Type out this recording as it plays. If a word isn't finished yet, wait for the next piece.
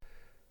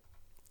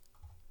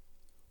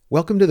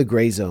Welcome to the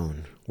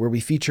Grayzone, where we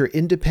feature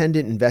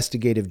independent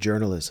investigative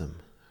journalism,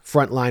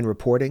 frontline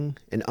reporting,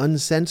 and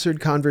uncensored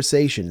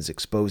conversations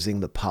exposing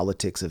the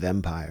politics of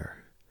empire.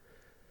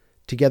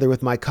 Together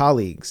with my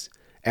colleagues,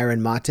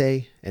 Aaron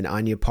Mate and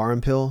Anya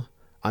Parampil,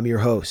 I'm your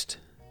host,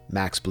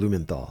 Max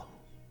Blumenthal.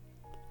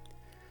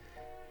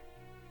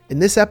 In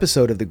this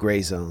episode of the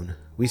Grayzone,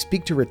 we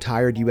speak to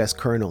retired U.S.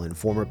 Colonel and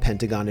former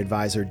Pentagon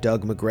advisor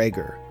Doug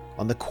Macgregor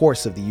on the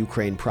course of the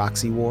Ukraine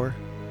proxy war,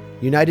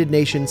 United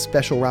Nations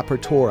Special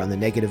Rapporteur on the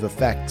negative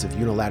effects of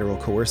unilateral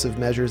coercive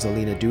measures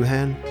Alena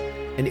Douhan,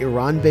 and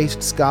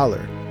Iran-based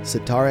scholar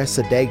Setareh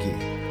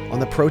Sadeqi on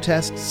the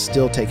protests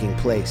still taking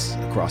place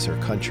across her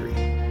country.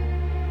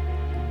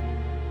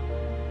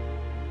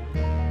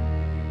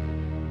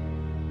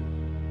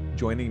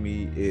 Joining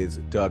me is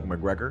Doug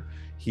Macgregor.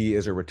 He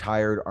is a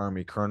retired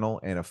Army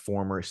colonel and a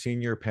former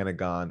senior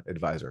Pentagon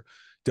advisor.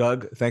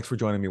 Doug, thanks for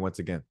joining me once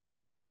again.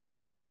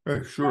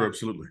 Sure,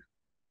 absolutely.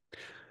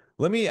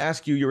 Let me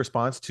ask you your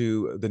response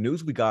to the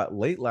news we got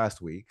late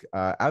last week.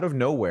 Out of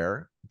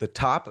nowhere, the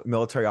top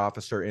military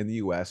officer in the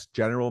U.S.,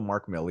 General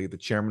Mark Milley, the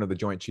chairman of the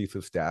Joint Chiefs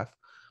of Staff,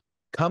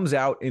 comes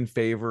out in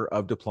favor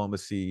of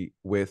diplomacy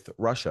with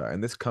Russia.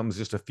 And this comes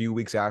just a few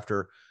weeks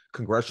after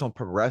congressional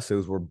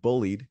progressives were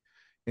bullied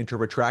into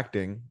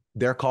retracting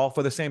their call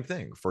for the same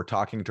thing, for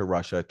talking to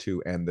Russia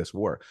to end this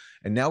war.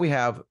 And now we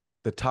have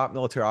the top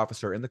military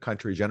officer in the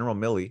country, General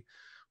Milley,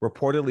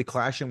 reportedly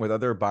clashing with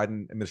other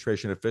Biden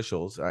administration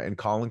officials and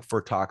calling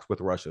for talks with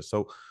Russia.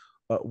 So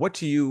what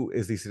to you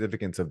is the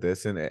significance of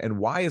this? And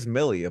why is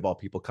Milley, of all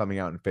people, coming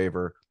out in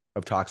favor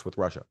of talks with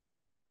Russia?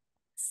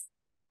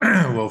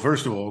 Well,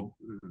 first of all,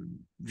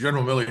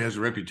 General Milley has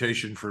a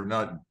reputation for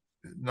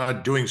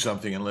not doing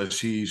something unless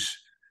he's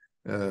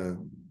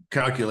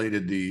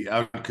calculated the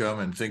outcome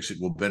and thinks it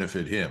will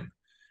benefit him.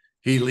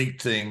 He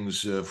leaked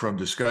things from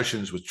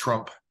discussions with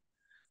Trump,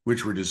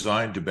 which were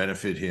designed to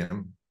benefit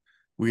him.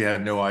 We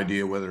had no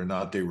idea whether or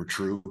not they were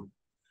true.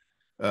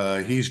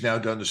 He's now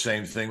done the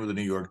same thing with the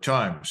New York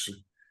Times.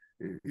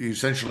 He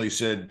essentially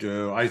said,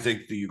 I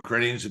think the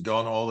Ukrainians have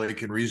done all they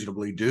can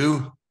reasonably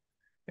do,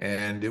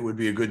 and it would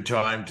be a good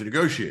time to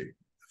negotiate.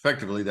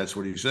 Effectively, that's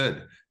what he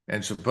said.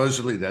 And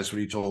supposedly that's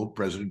what he told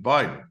President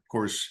Biden. Of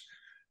course,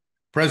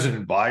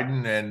 President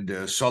Biden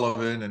and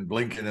Sullivan and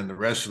Blinken and the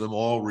rest of them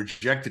all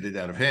rejected it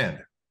out of hand.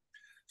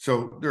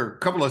 So there are a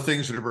couple of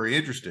things that are very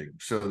interesting.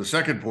 So the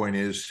second point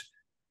is,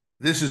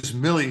 this is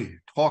Milley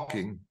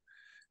talking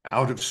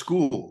out of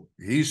school.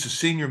 He's the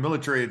senior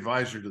military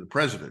advisor to the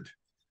president.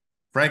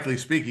 Frankly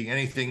speaking,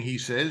 anything he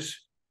says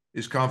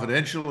is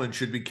confidential and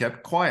should be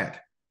kept quiet.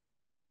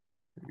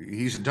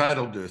 He's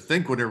entitled to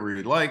think whatever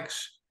he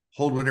likes,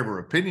 hold whatever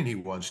opinion he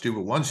wants to,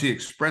 but once he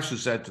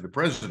expresses that to the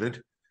president,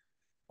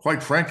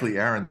 quite frankly,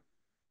 Aaron,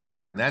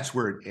 that's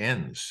where it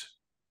ends.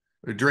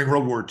 During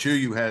World War II,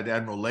 you had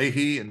Admiral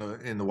Leahy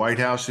in the White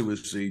House, who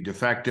was the de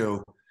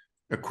facto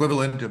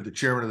equivalent of the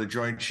chairman of the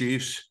Joint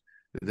Chiefs.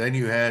 Then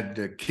you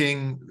had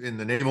King in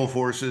the naval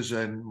forces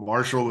and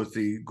Marshall with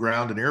the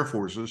ground and air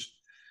forces.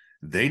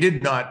 They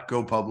did not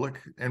go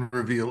public and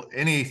reveal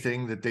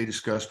anything that they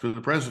discussed with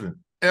the president,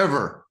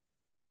 ever,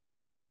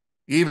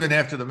 even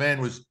after the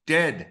man was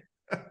dead.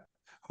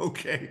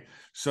 Okay,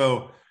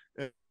 so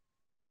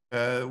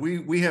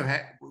we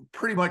have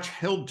pretty much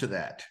held to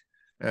that.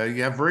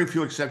 You have very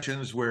few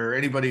exceptions where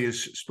anybody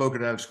is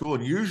spoken out of school,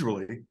 and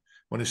usually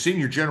when a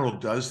senior general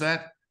does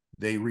that,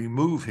 they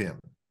remove him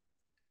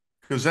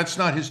because that's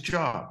not his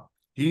job.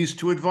 He's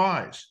to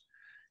advise.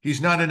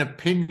 He's not an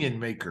opinion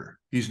maker.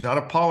 He's not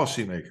a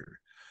policy maker.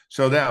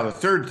 So now the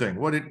third thing,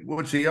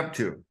 what's he up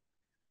to?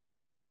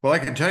 Well, I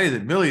can tell you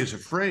that Milley is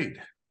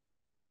afraid,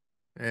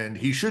 and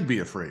he should be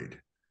afraid.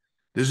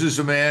 This is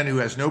a man who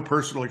has no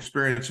personal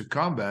experience of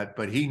combat,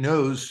 but he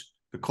knows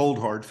the cold,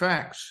 hard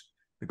facts.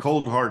 The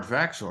cold, hard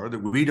facts are that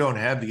we don't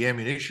have the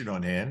ammunition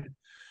on hand.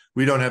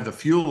 We don't have the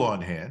fuel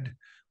on hand.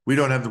 We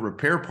don't have the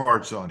repair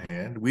parts on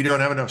hand. We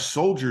don't have enough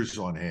soldiers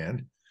on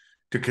hand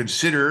to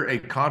consider a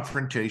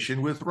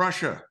confrontation with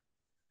Russia.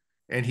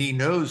 And he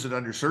knows that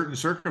under certain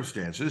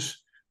circumstances,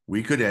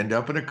 we could end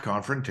up in a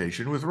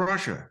confrontation with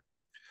Russia.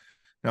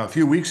 Now, a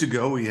few weeks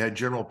ago, we had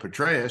General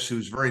Petraeus,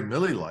 who's very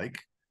Milley-like,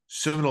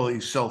 similarly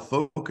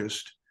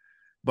self-focused,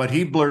 but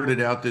he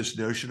blurted out this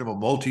notion of a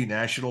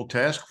multinational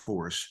task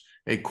force,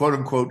 a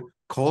quote-unquote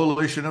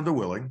coalition of the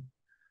willing,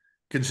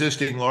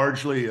 consisting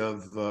largely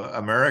of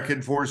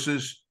American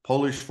forces,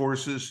 Polish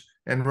forces,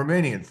 and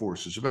Romanian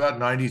forces, about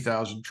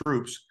 90,000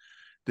 troops,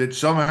 that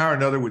somehow or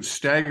another would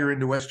stagger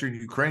into Western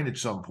Ukraine at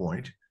some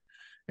point,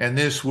 and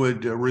this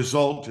would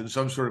result in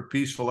some sort of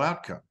peaceful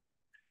outcome.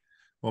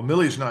 Well,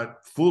 Milley's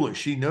not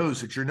foolish. He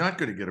knows that you're not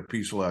going to get a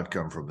peaceful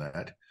outcome from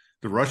that.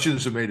 The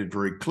Russians have made it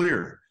very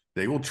clear.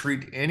 They will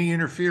treat any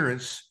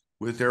interference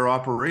with their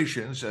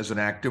operations as an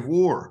act of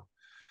war.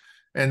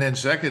 And then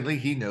secondly,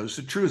 he knows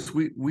the truth.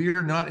 We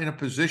are not in a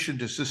position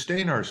to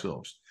sustain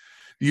ourselves.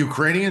 The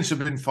Ukrainians have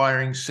been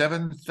firing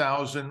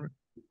 7,000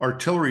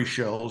 artillery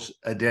shells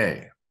a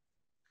day.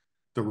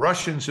 The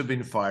Russians have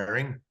been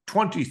firing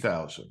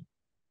 20,000.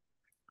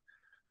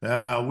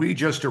 We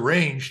just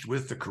arranged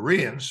with the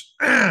Koreans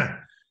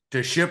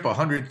to ship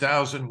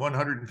 100,000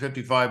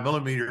 155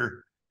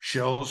 millimeter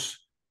shells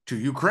to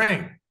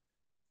Ukraine.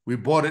 We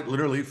bought it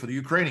literally for the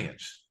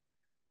Ukrainians.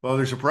 Well,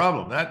 there's a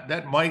problem.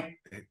 That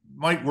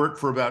might work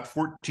for about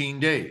 14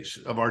 days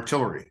of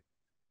artillery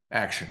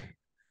action.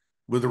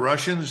 With the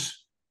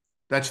Russians,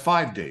 that's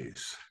 5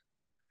 days.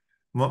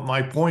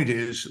 My point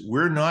is,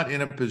 we're not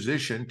in a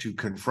position to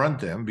confront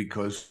them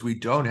because we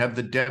don't have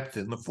the depth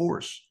in the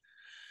force.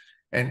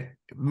 And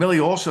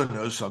Milley also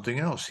knows something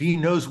else. He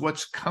knows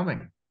what's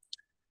coming.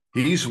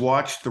 He's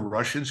watched the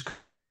Russians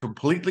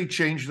completely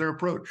change their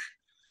approach.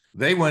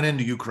 They went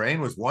into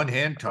Ukraine with one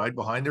hand tied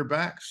behind their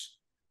backs.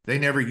 They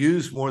never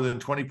used more than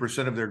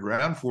 20% of their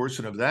ground force,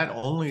 and of that,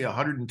 only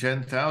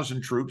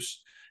 110,000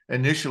 troops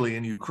initially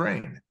in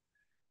Ukraine.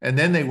 And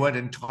then they went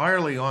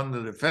entirely on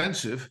the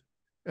defensive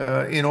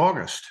in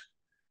August.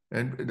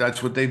 And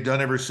that's what they've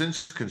done ever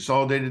since,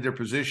 consolidated their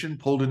position,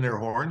 pulled in their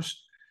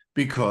horns,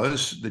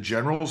 because the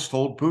generals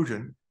told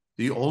Putin,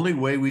 the only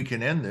way we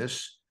can end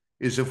this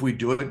is if we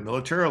do it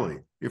militarily.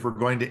 If we're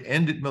going to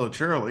end it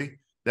militarily,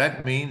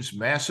 that means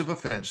massive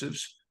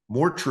offensives,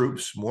 more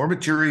troops, more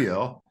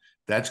materiel.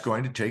 That's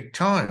going to take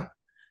time.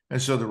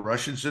 And so the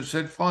Russians have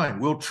said, fine,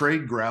 we'll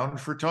trade ground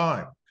for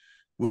time.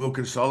 We'll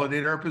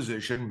consolidate our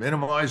position,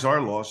 minimize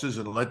our losses,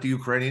 and let the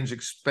Ukrainians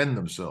expend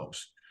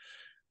themselves.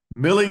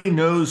 Milley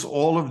knows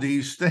all of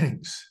these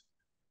things,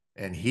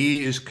 and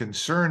he is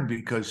concerned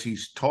because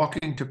he's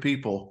talking to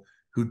people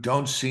who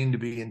don't seem to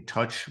be in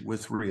touch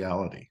with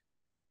reality.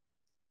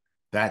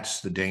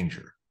 That's the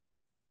danger.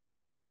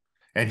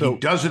 And he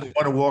doesn't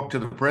want to walk to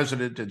the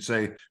president and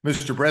say,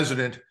 Mr.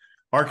 President,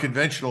 our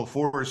conventional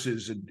force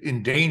is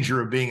in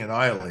danger of being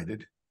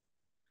annihilated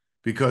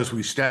because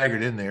we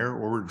staggered in there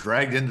or were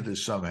dragged into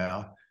this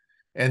somehow.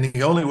 And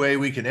the only way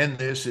we can end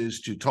this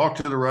is to talk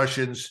to the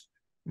Russians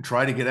and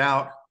try to get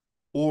out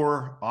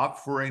or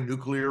opt for a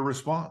nuclear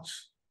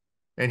response.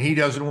 And he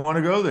doesn't want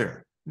to go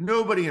there.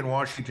 Nobody in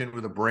Washington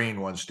with a brain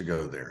wants to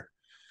go there.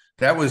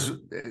 That was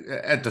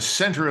at the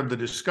center of the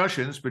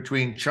discussions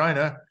between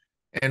China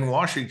and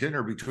Washington,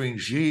 or between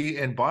Xi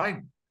and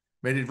Biden.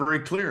 Made it very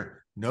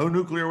clear, no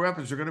nuclear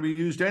weapons are going to be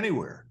used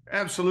anywhere.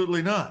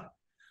 Absolutely not.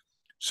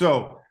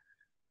 So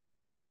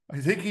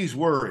I think he's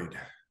worried,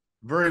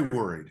 very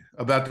worried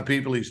about the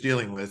people he's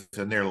dealing with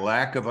and their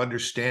lack of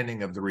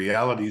understanding of the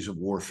realities of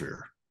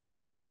warfare.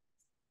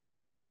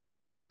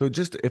 So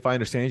just if I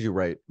understand you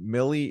right,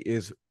 Milley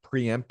is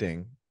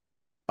preempting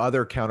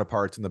other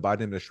counterparts in the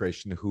Biden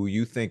administration who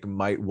you think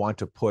might want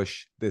to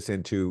push this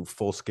into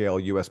full-scale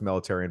U.S.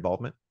 military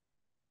involvement?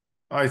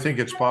 I think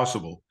it's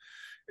possible.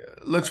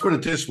 Let's put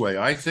it this way.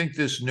 I think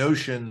this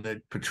notion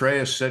that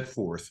Petraeus set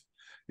forth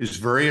is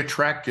very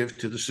attractive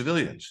to the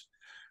civilians.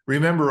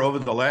 Remember, over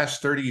the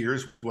last 30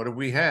 years, what have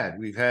we had?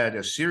 We've had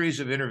a series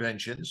of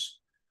interventions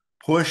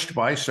pushed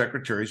by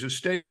secretaries of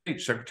state.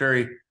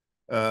 Secretary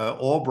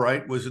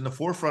Albright was in the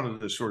forefront of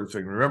this sort of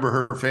thing.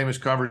 Remember her famous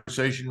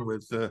conversation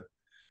with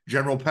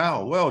General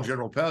Powell. Well,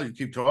 General Powell, you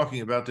keep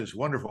talking about this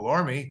wonderful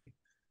army.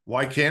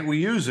 Why can't we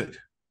use it?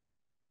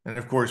 And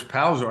of course,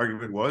 Powell's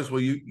argument was, well,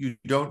 you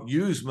don't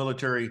use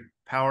military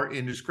power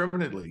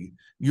indiscriminately.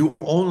 You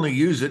only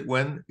use it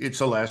when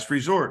it's a last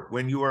resort,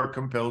 when you are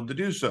compelled to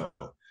do so.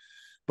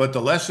 But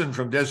the lesson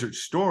from Desert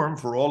Storm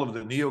for all of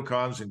the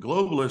neocons and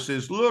globalists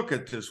is, look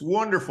at this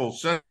wonderful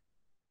set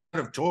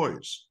of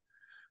toys.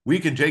 We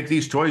can take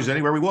these toys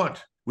anywhere we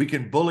want. We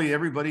can bully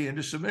everybody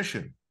into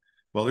submission.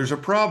 Well, there's a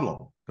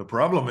problem. The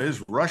problem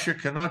is Russia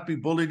cannot be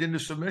bullied into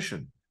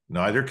submission.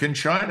 Neither can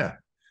China.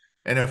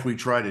 And if we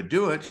try to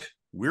do it,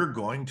 we're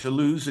going to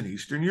lose in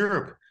Eastern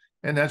Europe.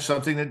 And that's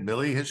something that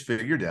Milley has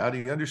figured out.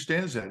 He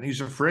understands that. And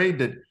he's afraid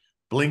that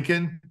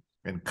Blinken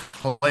and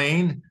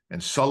Klain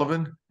and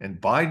Sullivan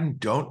and Biden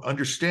don't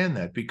understand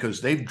that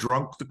because they've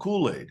drunk the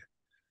Kool-Aid.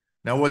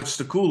 Now, what's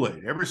the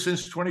Kool-Aid? Ever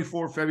since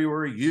 24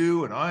 February,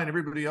 you and I and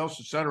everybody else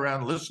has sat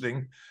around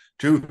listening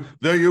to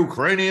the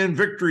Ukrainian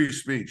victory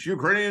speech.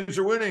 Ukrainians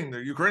are winning.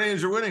 The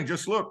Ukrainians are winning.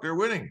 Just look, they're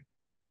winning.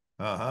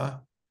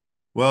 Well,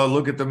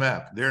 look at the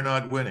map. They're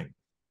not winning.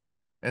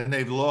 And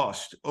they've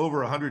lost over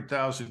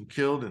 100,000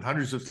 killed and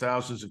hundreds of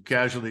thousands of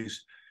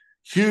casualties.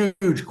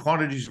 Huge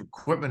quantities of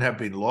equipment have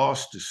been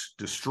lost,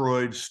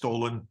 destroyed,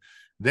 stolen.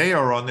 They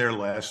are on their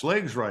last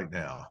legs right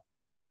now.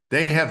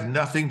 They have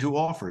nothing to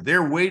offer.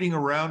 They're waiting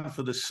around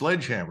for the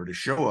sledgehammer to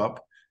show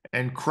up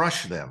and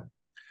crush them.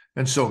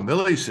 And so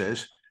Milley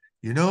says,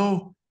 you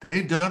know,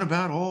 they've done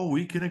about all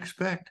we can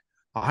expect.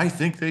 I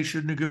think they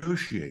should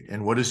negotiate.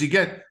 And what does he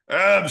get?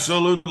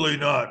 Absolutely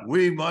not.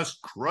 We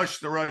must crush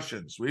the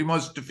Russians. We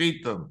must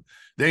defeat them.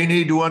 They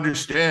need to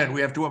understand.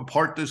 We have to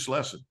impart this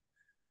lesson.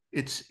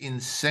 It's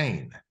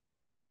insane.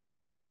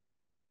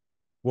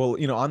 Well,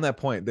 you know, on that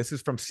point, this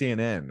is from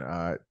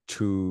CNN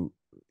to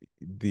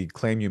the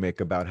claim you make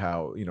about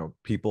how, you know,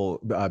 people,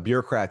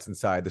 bureaucrats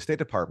inside the State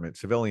Department,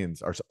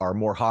 civilians are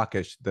more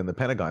hawkish than the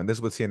Pentagon. This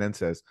is what CNN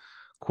says.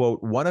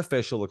 Quote, one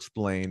official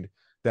explained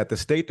that the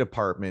State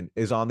Department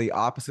is on the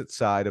opposite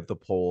side of the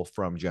pole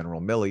from General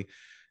Milley.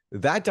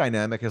 That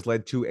dynamic has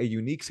led to a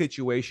unique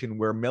situation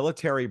where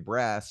military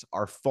brass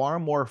are far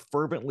more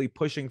fervently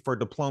pushing for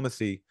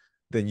diplomacy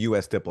than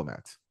U.S.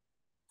 diplomats.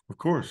 Of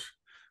course.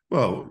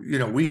 Well,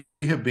 we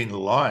have been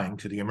lying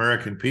to the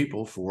American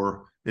people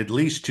for at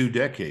least 2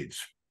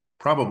 decades,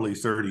 probably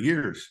 30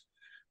 years.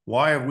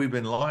 Why have we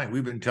been lying?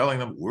 We've been telling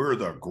them we're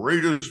the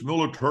greatest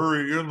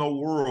military in the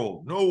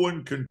world. No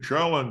one can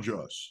challenge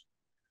us.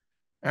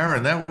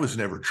 Aaron, that was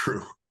never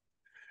true.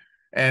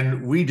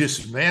 And we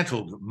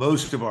dismantled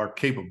most of our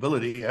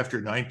capability after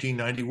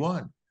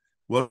 1991.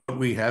 What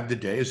we have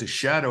today is a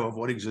shadow of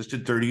what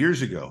existed 30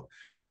 years ago.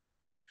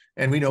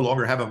 And we no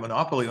longer have a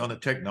monopoly on the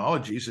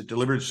technologies that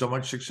delivered so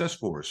much success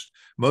for us.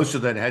 Most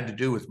of that had to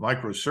do with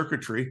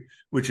microcircuitry,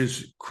 which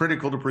is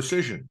critical to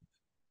precision.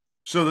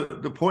 So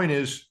the point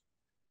is,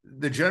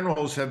 the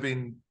generals have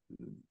been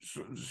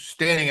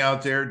standing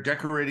out there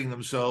decorating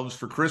themselves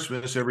for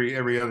Christmas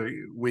every other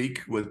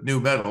week with new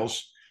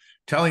medals,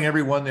 telling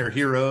everyone they're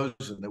heroes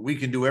and that we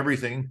can do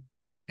everything,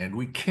 and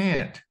we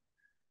can't.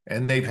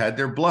 And they've had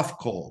their bluff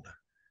called.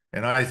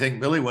 And I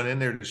think Milley went in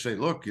there to say,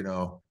 look,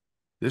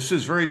 this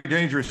is very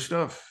dangerous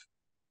stuff.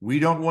 We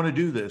don't want to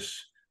do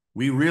this.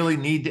 We really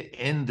need to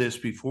end this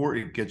before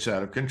it gets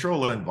out of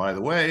control. And by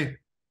the way,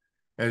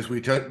 as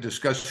we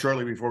discussed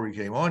shortly before we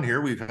came on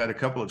here, we've had a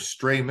couple of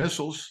stray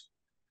missiles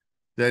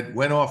that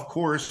went off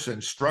course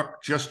and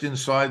struck just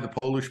inside the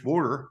Polish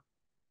border,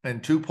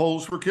 and 2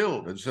 Poles were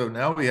killed. And so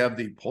now we have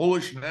the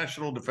Polish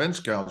National Defense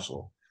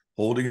Council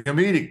holding a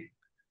meeting.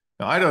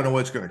 Now, I don't know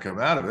what's going to come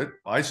out of it.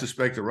 I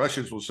suspect the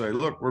Russians will say,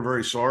 look, we're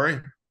very sorry.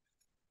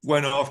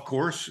 Went off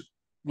course.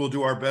 We'll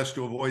do our best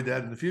to avoid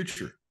that in the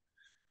future.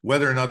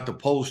 Whether or not the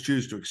Poles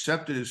choose to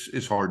accept it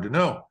is hard to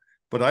know.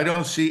 But I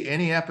don't see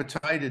any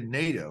appetite in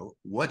NATO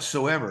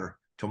whatsoever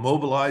to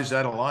mobilize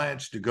that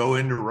alliance to go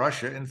into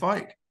Russia and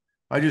fight.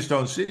 I just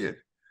don't see it.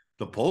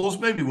 The Poles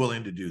may be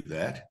willing to do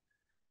that.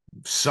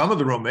 Some of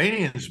the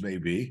Romanians may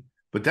be,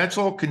 but that's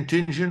all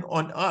contingent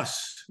on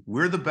us.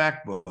 We're the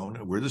backbone.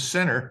 We're the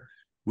center.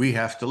 We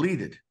have to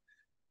lead it.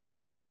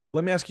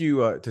 Let me ask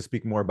you to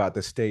speak more about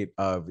the state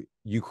of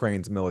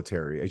Ukraine's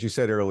military. As you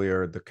said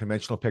earlier, the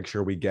conventional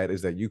picture we get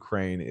is that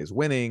Ukraine is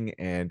winning,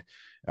 and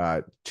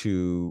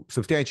to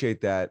substantiate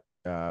that,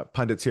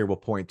 pundits here will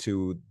point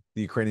to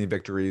the Ukrainian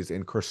victories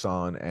in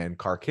Kherson and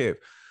Kharkiv.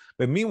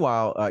 But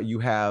meanwhile, you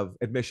have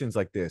admissions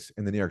like this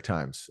in the New York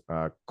Times,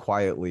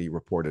 quietly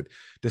reported.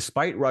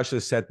 Despite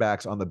Russia's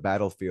setbacks on the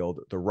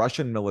battlefield, the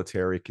Russian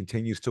military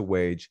continues to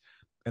wage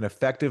an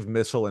effective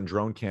missile and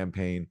drone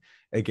campaign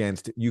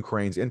against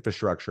Ukraine's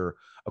infrastructure,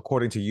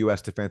 according to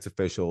U.S. defense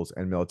officials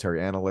and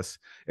military analysts,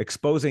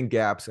 exposing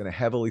gaps in a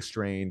heavily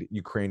strained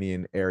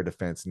Ukrainian air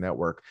defense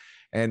network.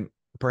 And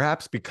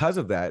perhaps because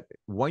of that,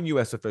 one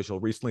U.S. official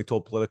recently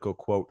told Politico,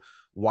 quote,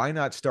 "Why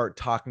not start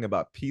talking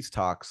about peace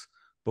talks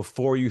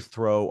before you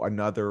throw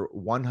another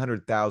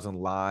 100,000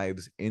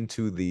 lives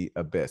into the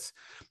abyss?"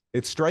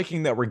 It's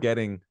striking that we're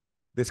getting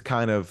this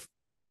kind of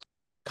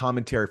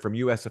commentary from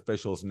U.S.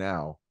 officials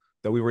now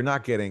that we were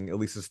not getting, at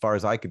least as far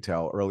as I could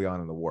tell, early on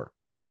in the war.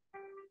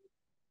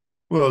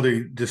 Well,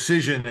 the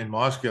decision in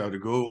Moscow to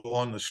go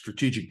on the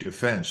strategic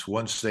defense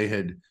once they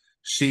had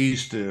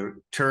seized the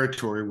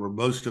territory where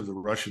most of the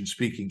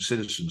Russian-speaking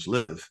citizens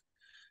live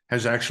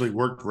has actually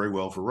worked very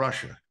well for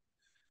Russia.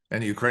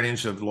 And the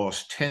Ukrainians have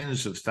lost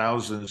tens of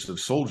thousands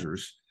of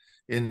soldiers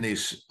in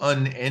this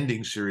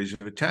unending series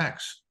of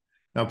attacks.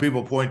 Now,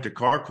 people point to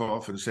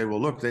Kharkov and say,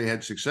 well, look, they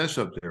had success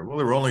up there. Well,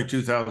 there were only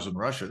 2,000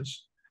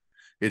 Russians.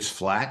 It's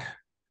flat.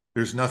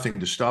 There's nothing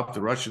to stop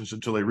the Russians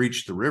until they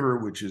reach the river,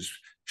 which is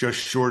just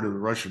short of the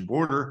Russian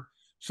border.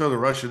 So the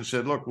Russians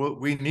said, look, well,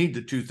 we need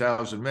the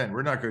 2,000 men.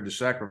 We're not going to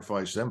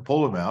sacrifice them,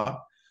 pull them out,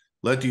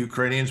 let the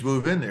Ukrainians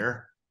move in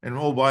there. And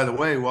oh, by the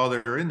way, while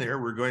they're in there,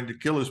 we're going to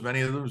kill as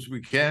many of them as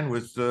we can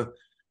with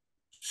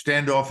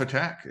standoff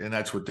attack. And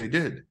that's what they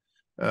did.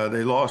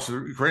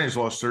 The Ukrainians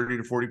lost 30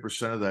 to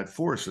 40% of that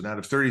force. And out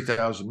of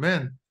 30,000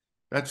 men,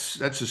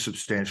 that's a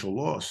substantial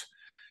loss.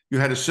 You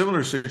had a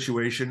similar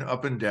situation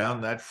up and down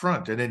that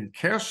front. And in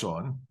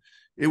Kherson,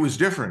 it was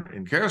different.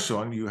 In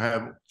Kherson, you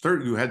had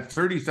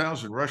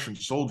 30,000 Russian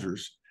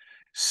soldiers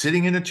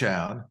sitting in a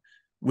town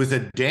with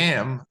a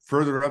dam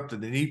further up the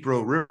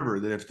Dnipro River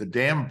that if the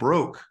dam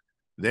broke,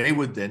 they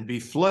would then be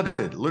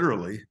flooded,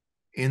 literally,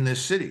 in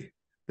this city.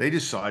 They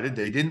decided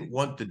they didn't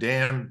want the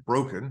dam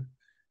broken,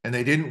 and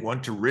they didn't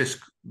want to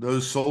risk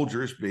those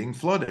soldiers being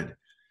flooded.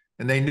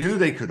 And they knew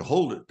they could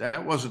hold it.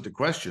 That wasn't the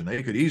question.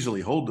 They could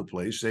easily hold the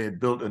place. They had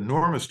built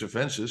enormous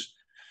defenses.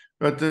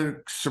 But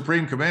the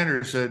Supreme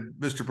Commander said,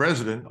 Mr.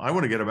 President, I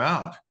want to get them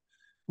out.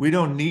 We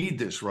don't need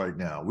this right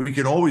now. We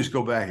can always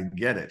go back and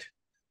get it.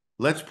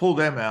 Let's pull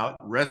them out,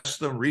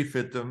 rest them,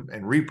 refit them,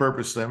 and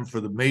repurpose them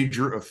for the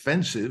major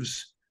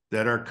offensives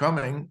that are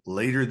coming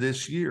later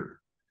this year.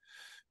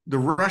 The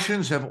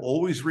Russians have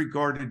always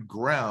regarded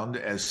ground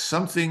as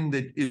something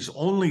that is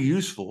only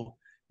useful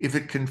if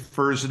it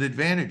confers an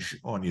advantage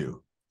on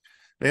you.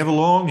 They have a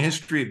long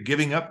history of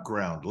giving up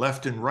ground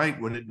left and right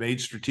when it made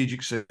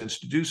strategic sense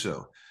to do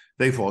so.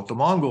 They fought the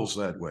Mongols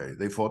that way.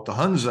 They fought the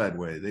Huns that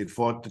way. They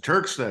fought the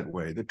Turks that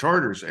way, the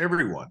Tartars,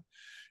 everyone.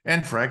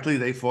 And frankly,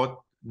 they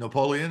fought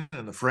Napoleon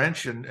and the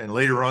French and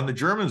later on the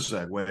Germans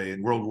that way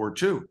in World War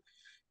II.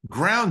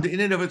 Ground in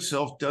and of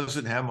itself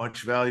doesn't have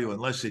much value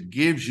unless it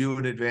gives you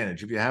an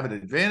advantage. If you have an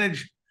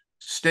advantage,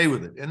 stay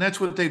with it. And that's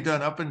what they've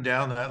done up and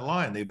down that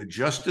line. They've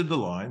adjusted the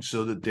line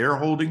so that they're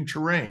holding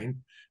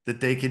terrain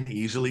that they can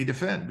easily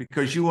defend,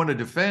 because you want to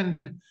defend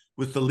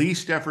with the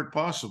least effort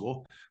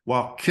possible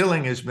while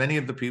killing as many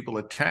of the people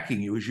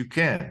attacking you as you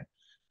can.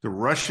 The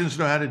Russians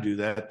know how to do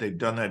that. They've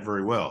done that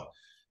very well.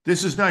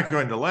 This is not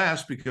going to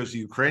last because the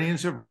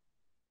Ukrainians have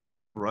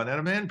run out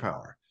of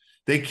manpower.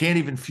 They can't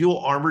even fuel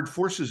armored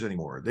forces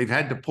anymore. They've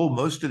had to pull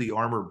most of the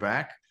armor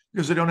back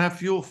because they don't have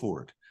fuel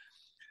for it.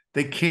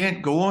 They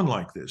can't go on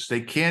like this.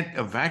 They can't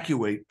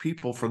evacuate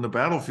people from the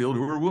battlefield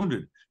who are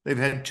wounded. They've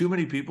had too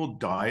many people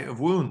die of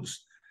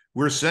wounds.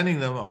 We're sending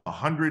them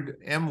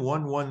 100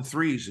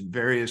 M113s in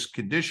various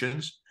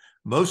conditions.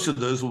 Most of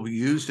those will be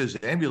used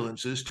as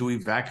ambulances to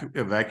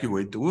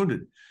evacuate the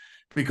wounded,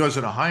 because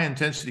in a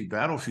high-intensity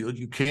battlefield,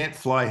 you can't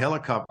fly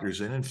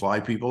helicopters in and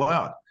fly people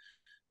out.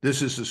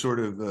 This is the sort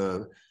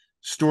of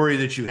story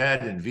that you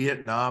had in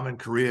Vietnam and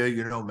Korea,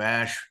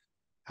 MASH.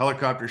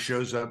 Helicopter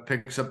shows up,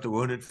 picks up the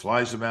wounded,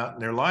 flies them out,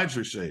 and their lives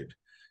are saved.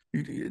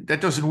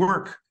 That doesn't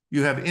work.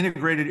 You have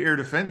integrated air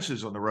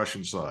defenses on the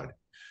Russian side.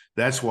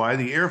 That's why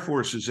the Air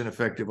Force is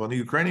ineffective on the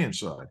Ukrainian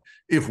side.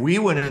 If we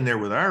went in there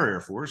with our Air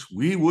Force,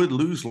 we would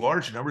lose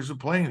large numbers of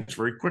planes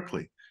very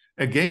quickly.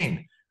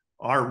 Again,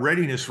 our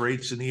readiness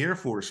rates in the Air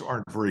Force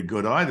aren't very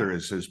good either,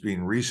 as has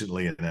been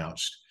recently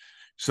announced.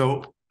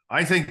 So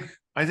I think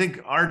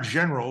our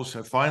generals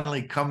have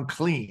finally come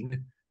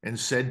clean and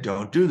said,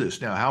 don't do this.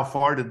 Now, how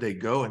far did they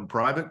go in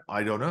private?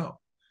 I don't know.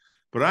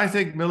 But I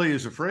think Milley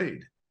is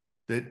afraid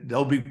that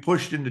they'll be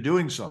pushed into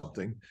doing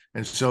something.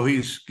 And so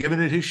he's given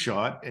it his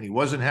shot, and he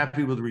wasn't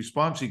happy with the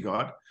response he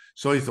got,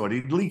 so he thought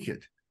he'd leak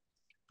it.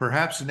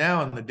 Perhaps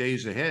now in the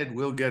days ahead,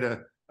 we'll get a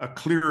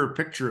clearer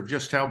picture of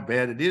just how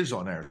bad it is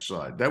on our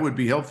side. That would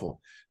be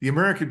helpful. The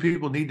American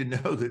people need to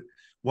know that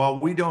while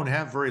we don't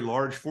have very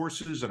large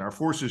forces and our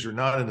forces are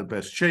not in the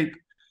best shape,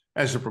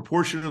 as a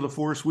proportion of the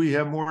force, we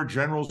have more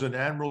generals and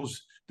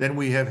admirals than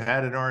we have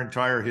had in our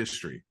entire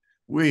history.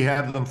 We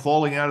have them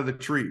falling out of the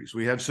trees.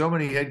 We have so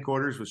many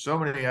headquarters with so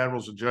many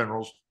admirals and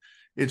generals.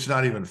 It's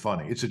not even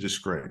funny. It's a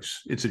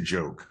disgrace. It's a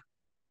joke.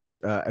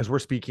 As we're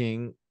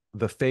speaking,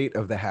 the fate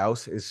of the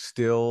House is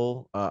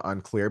still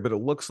unclear, but it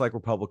looks like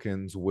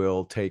Republicans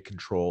will take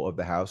control of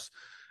the House.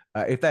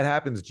 If that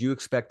happens, do you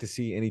expect to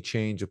see any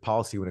change of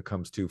policy when it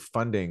comes to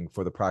funding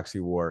for the proxy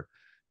war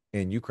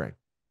in Ukraine?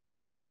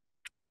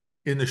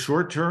 In the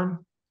short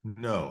term,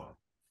 no.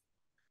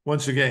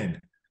 Once again,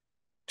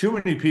 too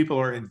many people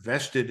are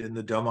invested in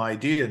the dumb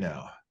idea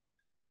now.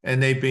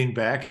 And they've been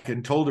back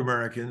and told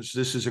Americans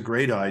this is a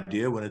great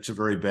idea when it's a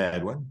very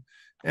bad one.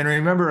 And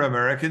remember,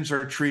 Americans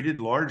are treated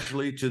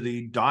largely to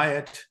the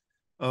diet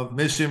of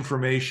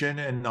misinformation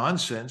and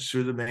nonsense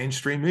through the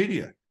mainstream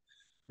media.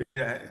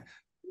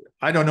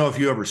 I don't know if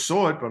you ever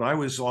saw it, but I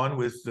was on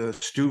with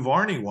Stu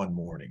Varney one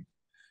morning.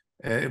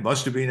 It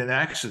must have been an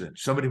accident.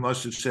 Somebody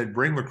must have said,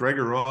 bring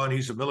Macgregor on.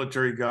 He's a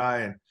military guy.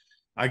 And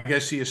I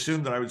guess he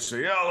assumed that I would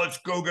say, yeah, let's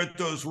go get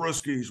those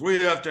Ruskies. We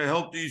have to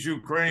help these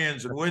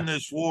Ukrainians and win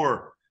this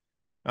war.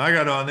 I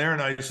got on there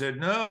and I said,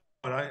 no.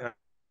 And I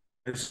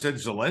said,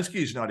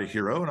 Zelensky's not a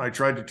hero. And I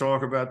tried to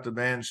talk about the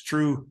man's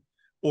true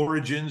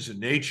origins and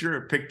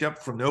nature, picked up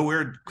from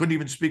nowhere, couldn't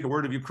even speak a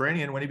word of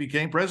Ukrainian when he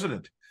became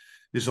president.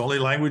 His only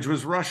language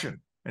was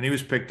Russian. And he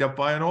was picked up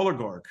by an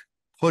oligarch,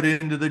 put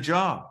into the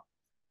job.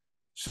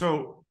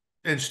 So,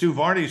 and Stu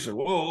Varney said,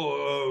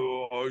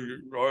 well,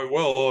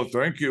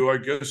 thank you. I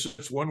guess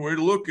that's one way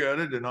to look at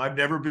it. And I've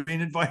never been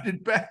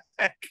invited back.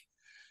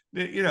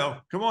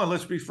 Come on,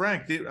 let's be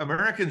frank. The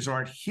Americans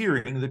aren't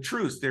hearing the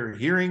truth. They're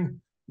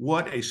hearing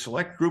what a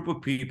select group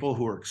of people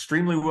who are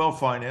extremely well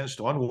financed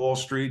on Wall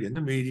Street, in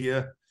the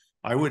media.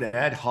 I would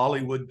add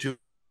Hollywood to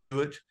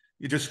it.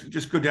 You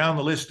just go down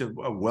the list of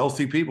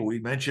wealthy people. We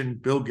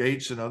mentioned Bill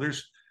Gates and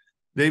others.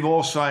 They've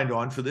all signed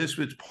on for this.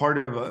 It's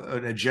part of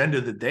an agenda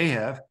that they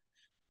have,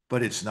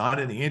 but it's not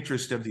in the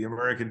interest of the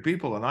American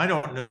people. And I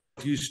don't know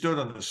if you stood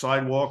on the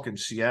sidewalk in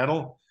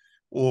Seattle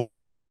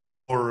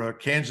or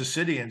Kansas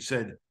City and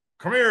said,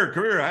 come here.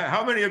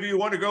 How many of you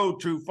want to go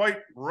to fight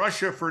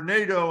Russia for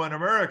NATO and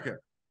America?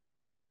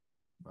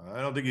 I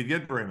don't think you'd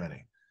get very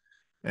many.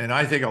 And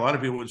I think a lot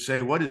of people would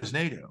say, what is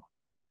NATO?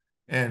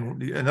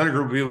 And another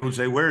group of people would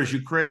say, where is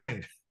Ukraine?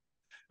 And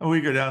we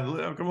go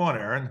down, come on,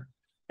 Aaron.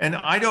 And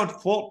I don't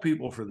fault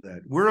people for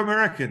that. We're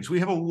Americans.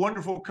 We have a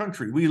wonderful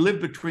country. We live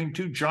between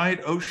two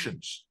giant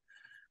oceans.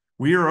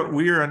 We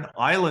are an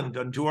island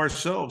unto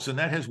ourselves, and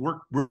that has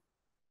worked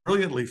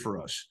brilliantly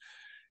for us.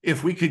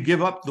 If we could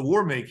give up the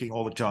war making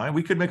all the time,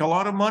 we could make a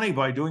lot of money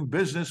by doing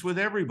business with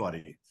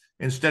everybody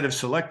instead of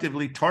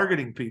selectively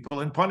targeting people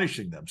and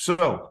punishing them.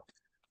 So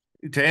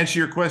to answer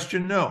your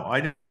question, no,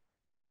 I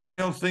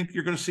don't think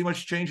you're going to see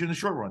much change in the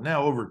short run.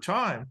 Now, over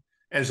time,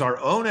 as our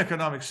own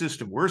economic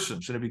system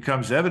worsens and it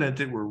becomes evident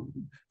that we're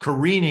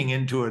careening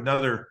into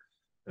another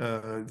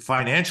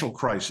financial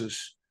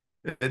crisis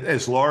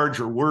as large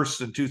or worse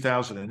than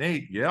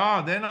 2008,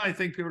 then I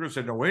think people are going to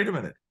say, no, wait a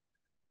minute.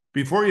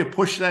 Before you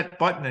push that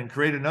button and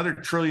create another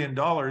 $1 trillion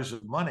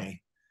of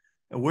money,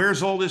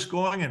 where's all this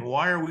going and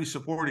why are we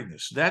supporting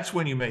this? That's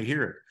when you may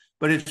hear it.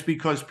 But it's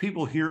because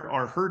people here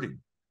are hurting.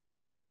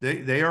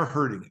 They are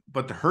hurting,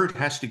 but the hurt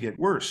has to get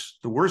worse.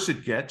 The worse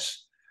it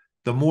gets,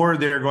 the more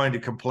they're going to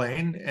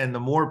complain and the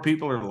more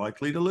people are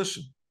likely to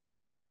listen.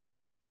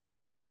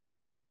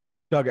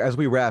 Doug, as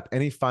we wrap,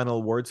 any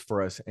final words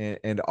for us?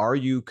 And are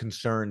you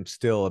concerned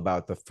still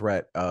about the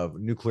threat of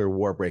nuclear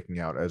war breaking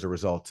out as a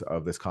result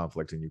of this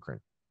conflict in Ukraine?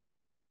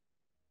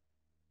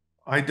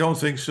 I don't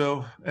think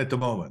so at the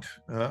moment.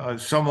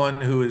 Someone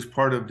who is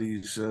part of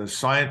these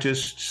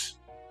scientists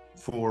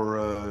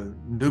for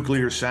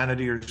nuclear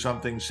sanity or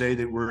something say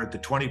that we're at the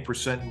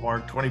 20%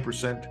 mark,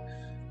 20%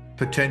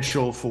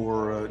 potential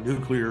for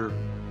nuclear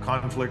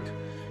conflict.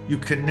 You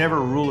can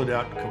never rule it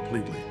out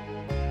completely.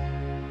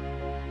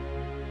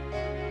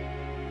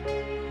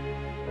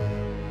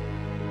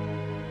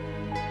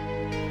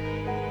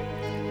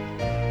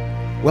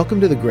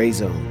 Welcome to the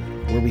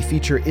Grayzone, where we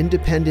feature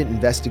independent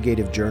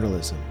investigative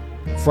journalism,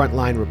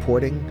 frontline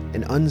reporting,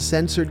 and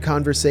uncensored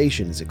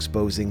conversations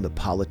exposing the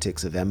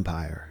politics of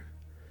empire.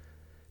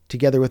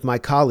 Together with my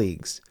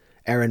colleagues,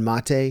 Aaron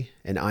Mate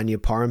and Anya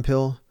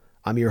Parampil,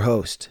 I'm your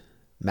host,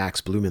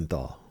 Max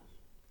Blumenthal.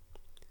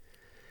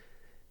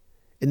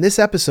 In this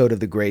episode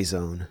of the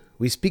Grayzone,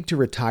 we speak to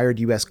retired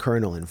U.S.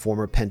 Colonel and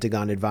former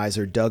Pentagon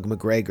advisor Doug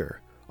Macgregor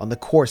on the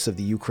course of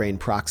the Ukraine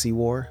proxy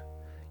war,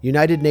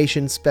 United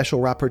Nations Special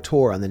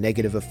Rapporteur on the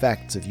negative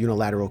effects of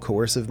unilateral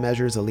coercive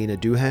measures Alena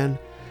Douhan,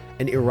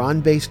 and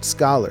Iran-based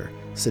scholar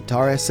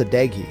Setareh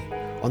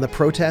Sadeqi on the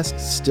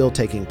protests still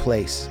taking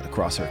place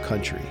across our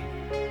country.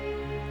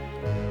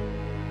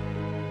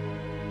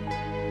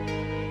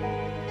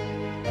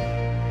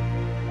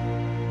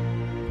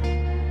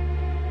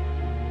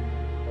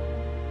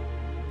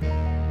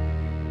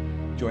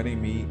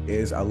 Joining me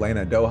is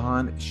Alena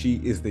Douhan. She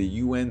is the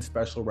UN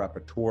Special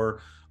Rapporteur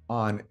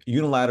on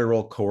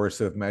unilateral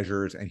coercive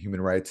measures and human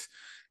rights.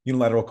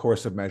 Unilateral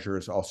coercive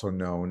measures, also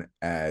known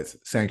as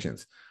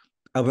sanctions.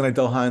 Alena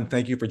Douhan,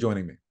 thank you for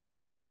joining me.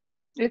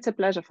 It's a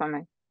pleasure for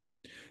me.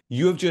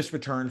 You have just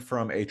returned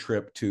from a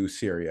trip to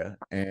Syria,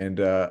 and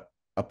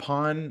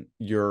upon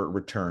your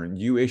return,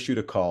 you issued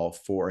a call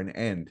for an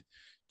end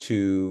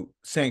to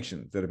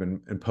sanctions that have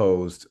been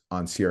imposed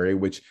on Syria,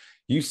 which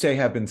you say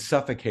have been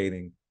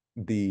suffocating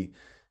the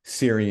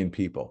Syrian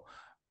people.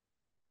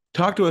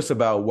 Talk to us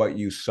about what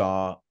you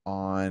saw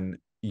on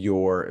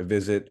your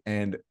visit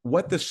and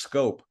what the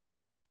scope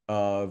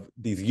of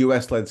these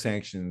U.S.-led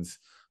sanctions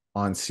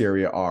on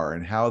Syria are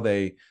and how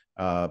they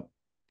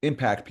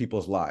impact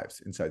people's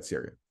lives inside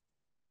Syria.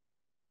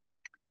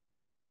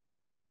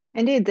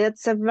 Indeed,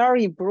 that's a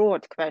very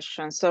broad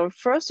question. So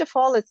first of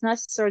all, it's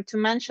necessary to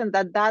mention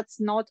that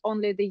that's not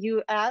only the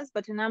US,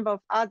 but a number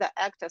of other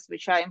actors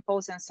which are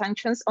imposing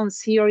sanctions on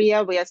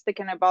Syria. We are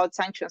speaking about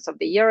sanctions of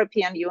the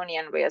European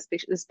Union. We are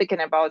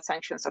speaking about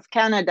sanctions of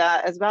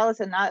Canada, as well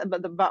as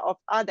of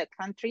other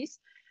countries.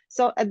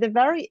 So at the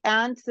very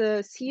end,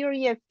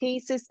 Syria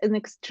faces an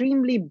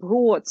extremely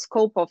broad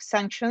scope of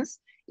sanctions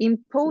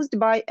imposed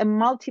by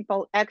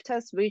multiple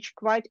actors, which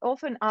quite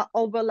often are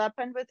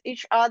overlapping with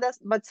each other,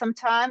 but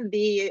sometimes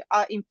they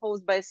are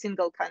imposed by a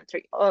single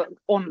country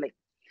only.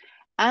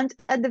 And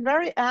at the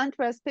very end,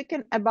 we're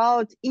speaking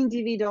about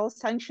individual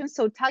sanctions,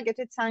 so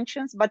targeted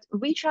sanctions, but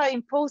which are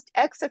imposed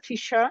ex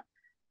officio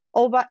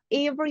over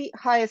every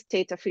higher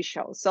state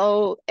official.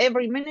 So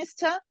every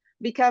minister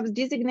becomes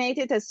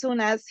designated as soon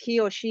as he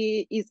or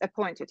she is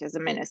appointed as a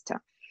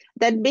minister.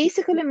 That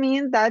basically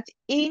means that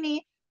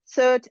any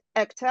third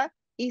actor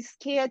is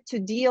scared to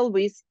deal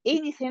with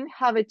anything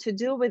having to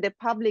do with the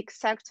public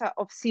sector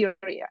of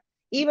Syria,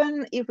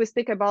 even if we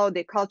speak about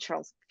the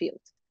cultural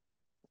field.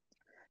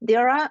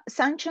 There are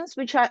sanctions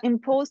which are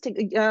imposed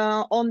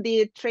on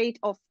the trade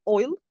of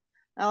oil,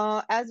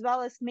 as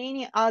well as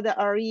many other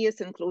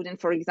areas, including,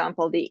 for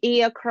example, the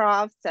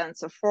aircrafts and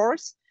so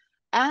forth.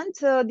 And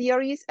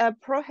there is a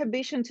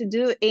prohibition to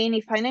do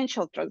any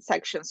financial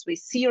transactions with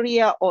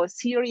Syria or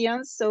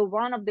Syrians. So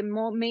one of the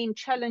main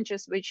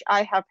challenges which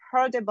I have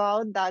heard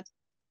about that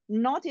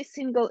not a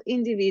single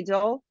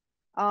individual,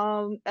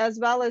 as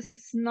well as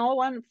no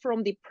one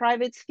from the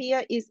private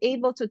sphere is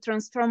able to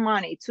transfer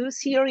money to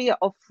Syria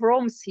or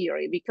from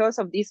Syria because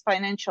of these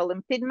financial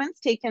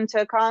impediments, taking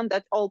into account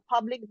that all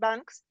public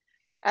banks,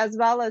 as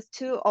well as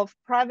two of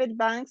private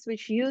banks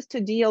which used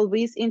to deal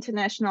with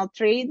international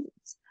trades,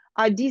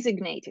 are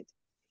designated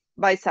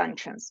by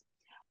sanctions.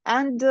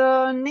 And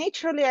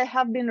naturally, I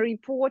have been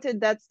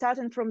reported that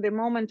starting from the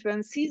moment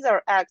when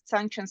Caesar Act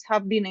sanctions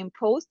have been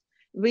imposed,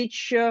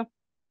 which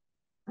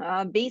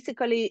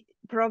basically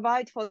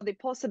provide for the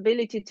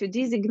possibility to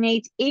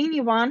designate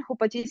anyone who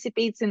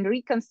participates in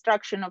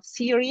reconstruction of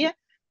Syria,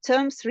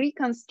 terms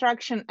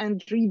reconstruction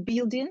and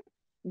rebuilding,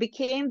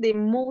 became the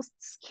most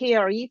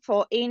scary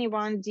for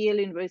anyone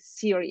dealing with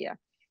Syria.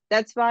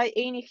 That's why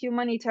any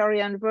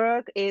humanitarian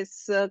work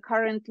is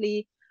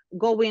currently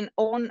going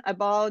on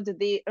about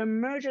the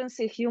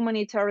emergency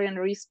humanitarian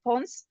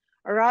response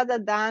rather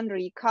than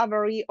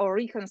recovery or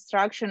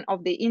reconstruction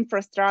of the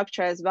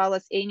infrastructure as well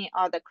as any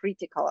other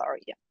critical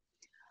area.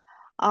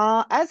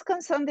 As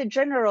concerned the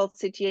general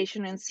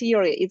situation in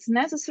Syria, it's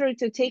necessary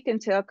to take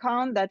into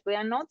account that we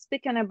are not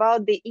speaking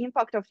about the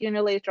impact of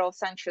unilateral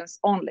sanctions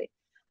only.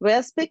 We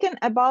are speaking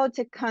about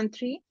a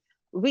country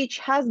which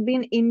has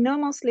been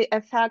enormously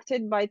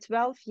affected by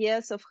 12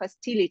 years of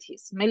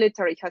hostilities,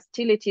 military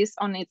hostilities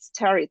on its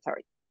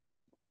territory.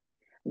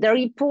 The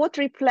report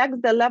reflects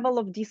the level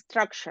of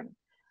destruction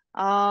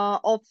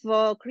of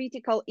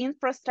critical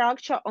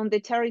infrastructure on the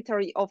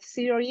territory of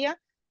Syria,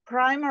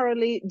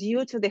 primarily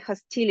due to the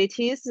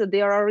hostilities.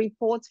 There are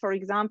reports, for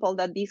example,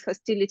 that these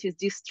hostilities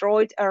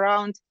destroyed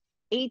around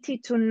 80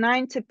 to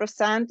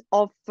 90%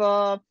 of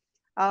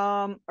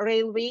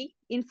railway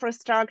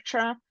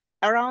infrastructure,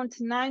 around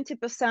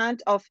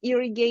 90% of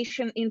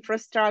irrigation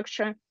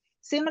infrastructure.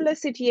 Similar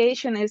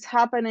situation is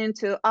happening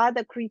to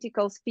other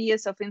critical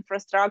spheres of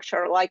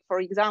infrastructure, like, for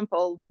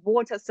example,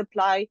 water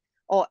supply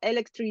or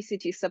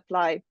electricity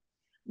supply.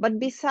 But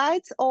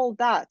besides all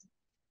that,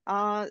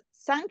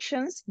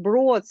 sanctions,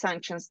 broad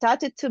sanctions,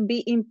 started to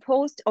be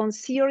imposed on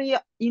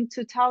Syria in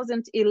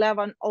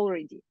 2011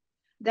 already.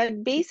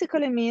 That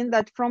basically means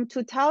that from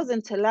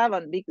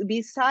 2011,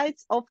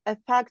 besides of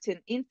affecting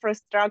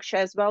infrastructure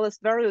as well as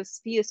various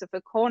spheres of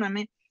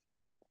economy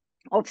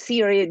of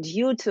Syria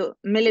due to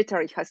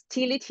military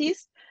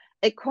hostilities,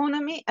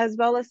 economy as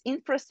well as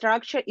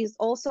infrastructure is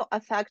also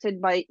affected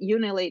by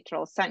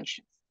unilateral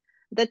sanctions.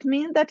 That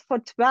means that for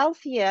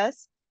 12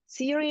 years,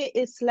 Syria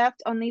is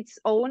left on its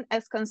own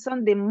as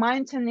concerned the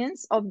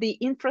maintenance of the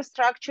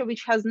infrastructure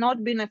which has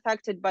not been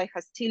affected by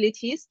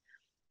hostilities,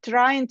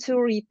 trying to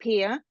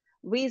repair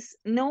with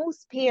no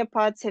spare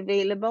parts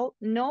available,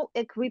 no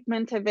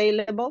equipment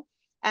available,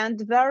 and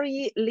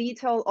very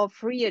little of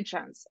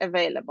reagents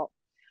available.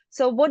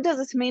 So what does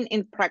this mean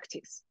in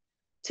practice?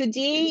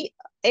 Today,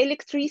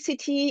 access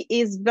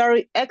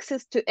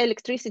to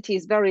electricity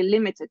is very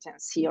limited in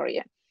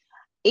Syria.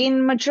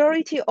 In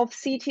majority of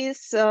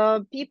cities,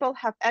 people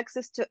have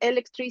access to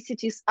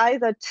electricity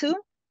either 2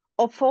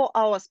 or 4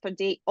 hours per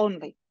day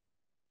only,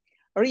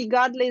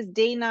 regardless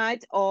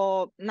daytime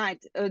or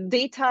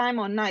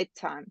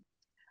nighttime.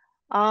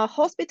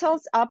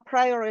 Hospitals are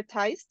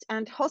prioritized,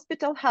 and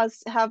hospitals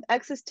have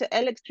access to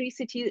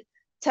electricity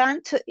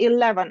 10 to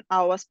 11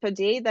 hours per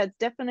day. That's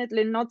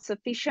definitely not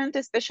sufficient,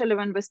 especially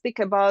when we speak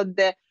about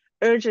the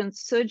urgent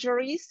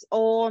surgeries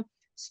or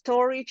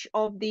storage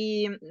of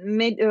the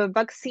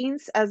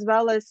vaccines as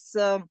well as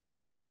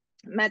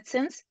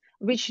medicines,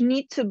 which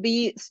need to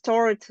be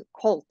stored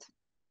cold.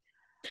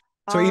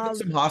 So even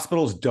some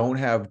hospitals don't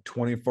have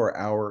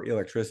 24-hour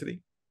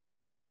electricity?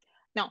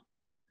 No.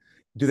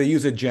 Do they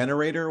use a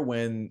generator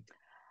when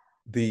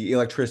the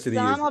electricity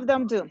is? Some of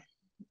them do.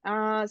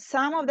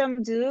 Some of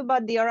them do,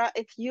 but there are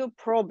a few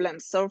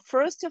problems. So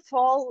first of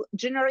all,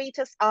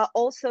 generators are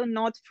also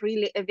not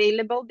freely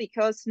available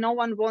because no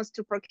one wants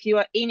to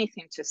procure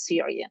anything to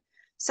Syria.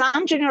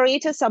 Some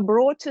generators are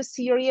brought to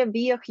Syria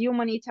via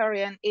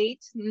humanitarian aid,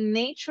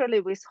 naturally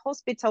with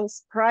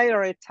hospitals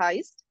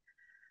prioritized,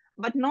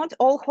 but not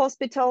all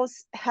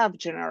hospitals have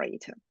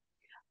generator.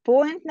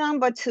 Point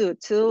number 2,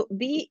 to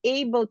be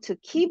able to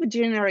keep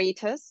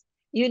generators,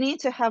 you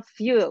need to have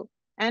fuel.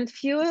 And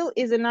fuel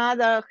is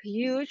another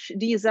huge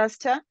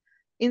disaster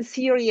in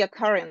Syria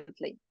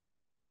currently.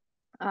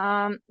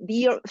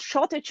 The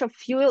shortage of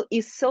fuel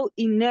is so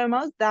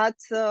enormous that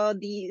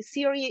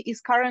Syria is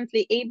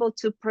currently able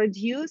to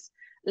produce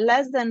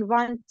less than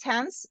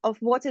 1/10 of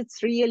what it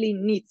really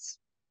needs.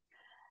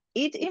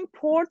 It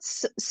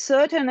imports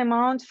certain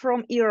amount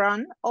from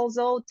Iran,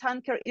 although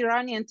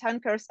Iranian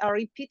tankers are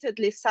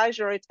repeatedly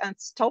seizured and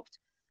stopped,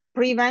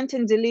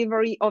 preventing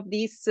delivery of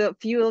this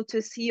fuel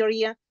to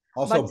Syria.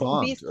 Also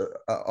bombed.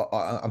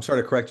 I'm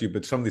sorry to correct you,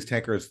 but some of these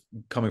tankers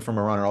coming from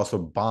Iran are also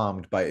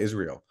bombed by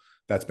Israel.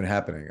 That's been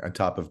happening on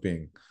top of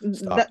being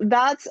stopped.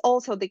 That's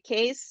also the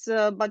case,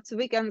 but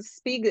we can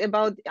speak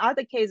about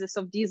other cases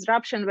of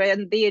disruption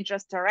when they are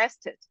just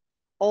arrested,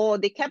 or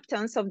the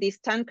captains of these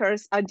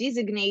tankers are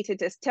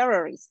designated as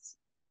terrorists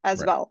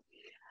as well.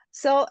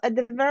 So at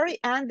the very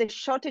end, the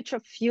shortage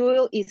of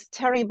fuel is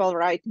terrible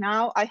right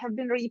now. I have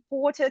been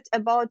reported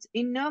about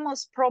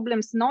enormous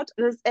problems, not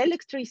with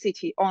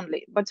electricity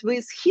only, but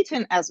with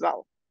heating as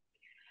well.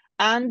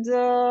 And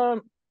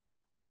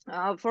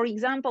for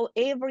example,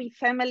 every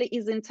family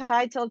is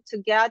entitled to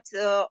get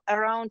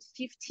around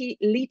 50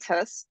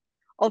 liters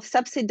of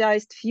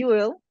subsidized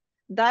fuel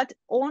that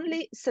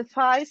only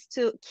suffice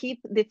to keep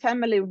the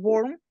family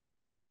warm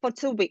for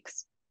 2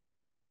 weeks.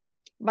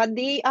 But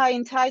they are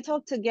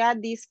entitled to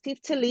get these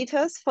 50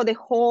 liters for the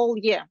whole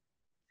year.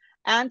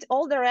 And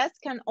all the rest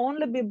can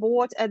only be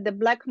bought at the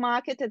black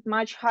market at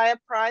much higher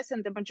price,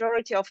 and the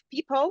majority of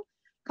people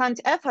can't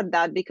afford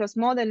that because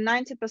more than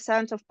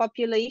 90% of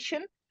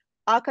population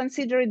are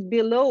considered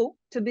below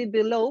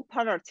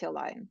poverty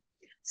line.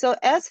 So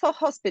as for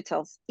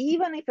hospitals,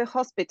 even if a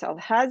hospital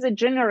has a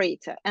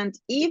generator and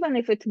even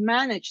if it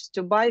managed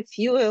to buy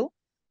fuel,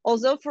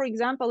 although, for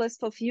example, as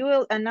for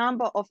fuel, a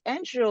number of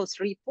NGOs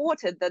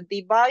reported that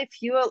they buy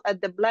fuel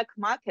at the black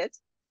market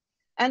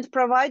and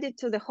provide it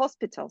to the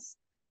hospitals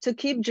to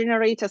keep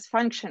generators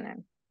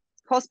functioning.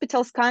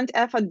 Hospitals can't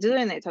afford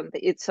doing it on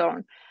its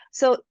own.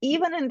 So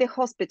even in the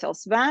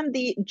hospitals, when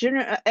the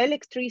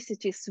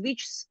electricity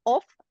switches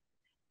off,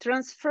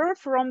 transfer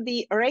from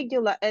the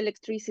regular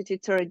electricity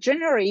to a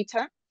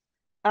generator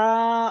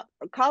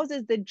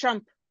causes the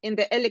jump in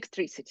the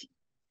electricity.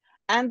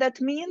 And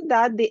that means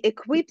that the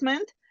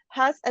equipment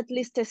has at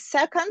least a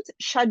second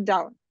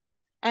shutdown.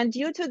 And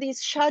due to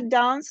these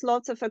shutdowns,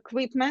 lots of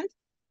equipment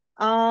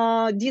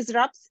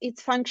disrupts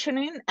its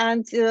functioning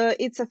and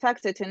it's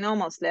affected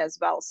enormously as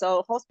well.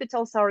 So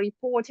hospitals are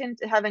reporting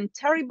having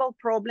terrible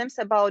problems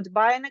about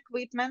buying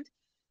equipment,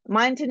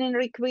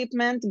 maintaining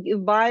equipment,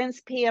 buying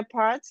spare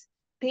parts,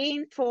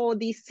 paying for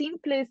the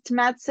simplest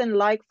medicine,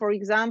 like, for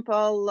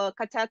example,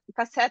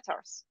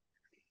 catheters,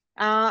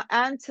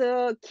 and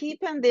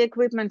keeping the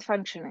equipment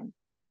functioning.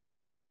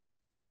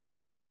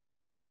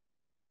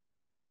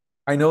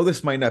 I know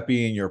this might not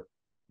be in your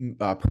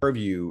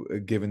purview,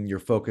 given your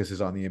focus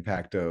is on the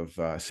impact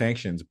of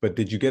sanctions, but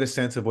did you get a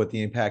sense of what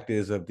the impact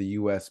is of the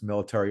U.S.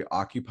 military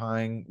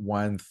occupying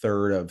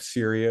 1/3 of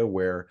Syria,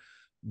 where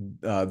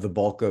the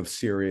bulk of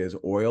Syria's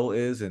oil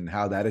is, and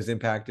how that has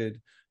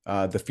impacted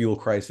the fuel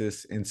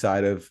crisis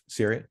inside of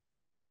Syria?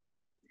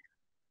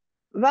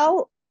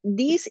 Well,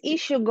 this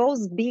issue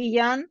goes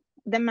beyond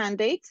the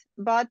mandate,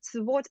 but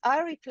what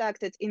I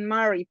reflected in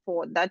my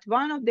report, that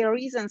one of the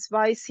reasons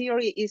why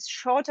Syria is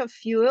short of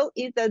fuel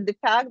is that the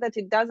fact that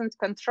it doesn't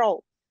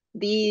control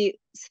the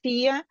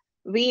sphere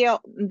where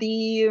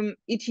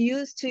it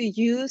used to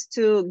use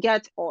to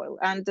get oil.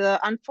 And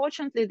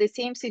unfortunately, the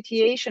same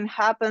situation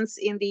happens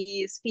in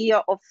the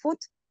sphere of food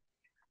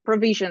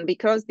provision,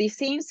 because the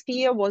same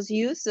sphere was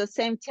used, the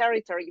same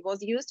territory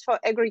was used for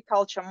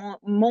agriculture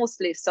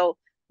mostly. So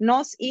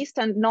Northeast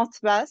and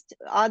Northwest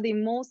are the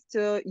most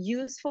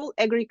useful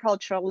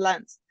agricultural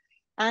lands.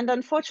 And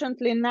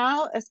unfortunately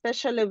now,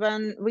 especially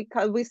when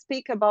we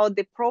speak about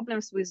the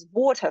problems with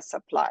water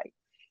supply,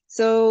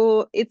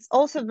 so it's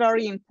also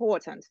very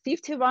important.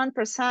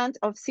 51%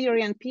 of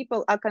Syrian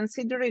people are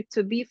considered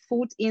to be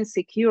food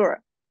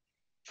insecure.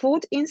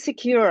 Food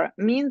insecure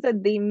means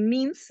that they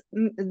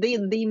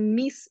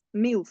miss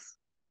meals,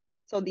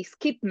 so they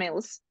skip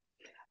meals,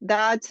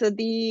 that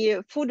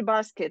the food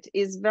basket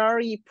is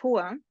very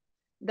poor,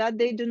 that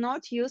they do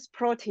not use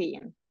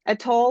protein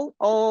at all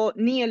or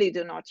nearly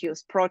do not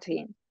use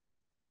protein.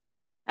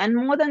 And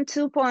more than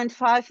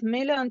 2.5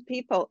 million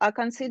people are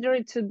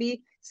considered to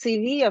be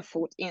severe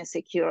food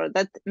insecure.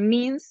 That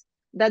means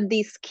that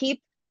they skip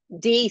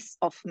days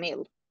of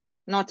meal,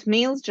 not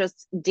meals,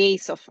 just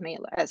days of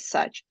meal as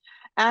such.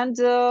 And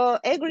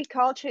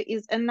agriculture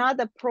is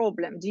another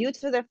problem due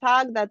to the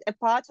fact that a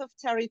part of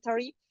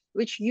territory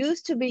which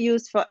used to be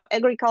used for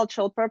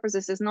agricultural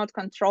purposes is not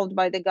controlled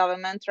by the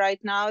government right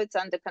now. It's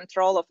under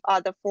control of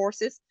other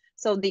forces,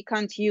 so they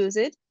can't use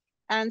it.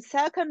 And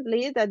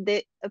secondly, that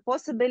the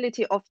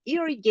possibility of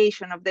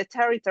irrigation of the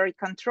territory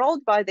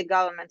controlled by the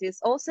government is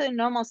also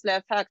enormously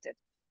affected,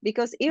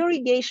 because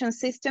irrigation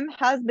system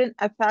has been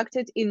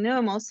affected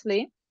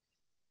enormously.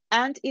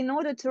 And in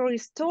order to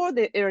restore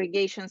the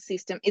irrigation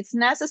system, it's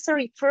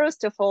necessary,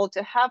 first of all,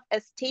 to have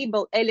a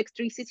stable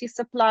electricity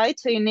supply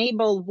to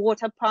enable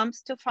water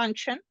pumps to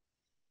function.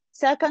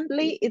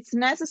 Secondly, it's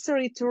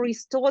necessary to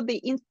restore the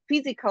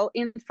physical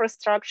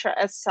infrastructure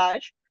as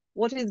such,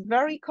 what is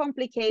very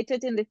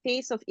complicated in the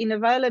face of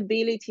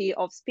unavailability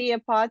of spare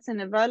parts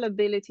and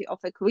availability of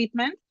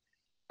equipment.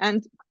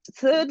 And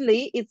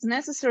thirdly, it's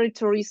necessary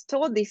to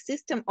restore the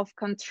system of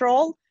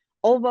control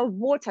over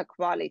water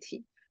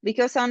quality,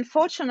 because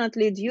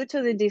unfortunately, due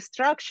to the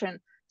destruction,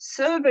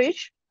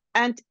 sewage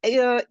and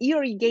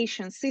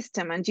irrigation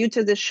system, and due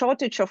to the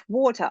shortage of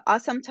water, are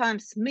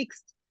sometimes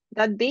mixed,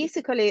 that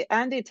basically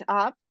ended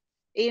up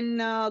in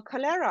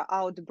cholera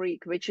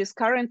outbreak, which is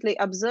currently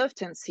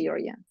observed in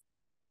Syria.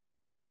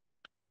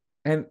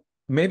 And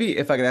maybe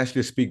if I could ask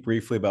you to speak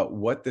briefly about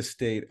what the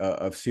state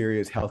of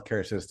Syria's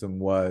healthcare system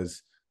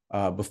was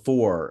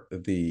before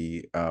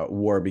the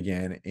war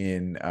began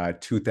in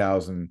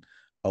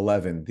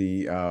 2011.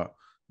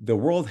 The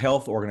World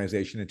Health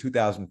Organization in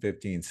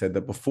 2015 said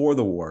that before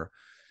the war,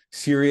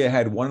 Syria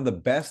had one of the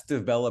best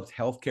developed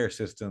healthcare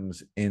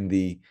systems in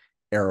the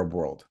Arab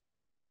world.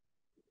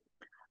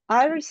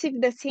 I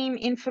received the same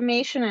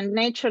information, and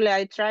naturally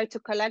I try to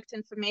collect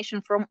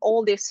information from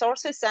all these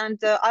sources. And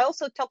I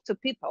also talk to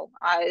people.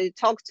 I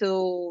talk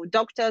to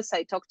doctors,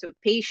 I talk to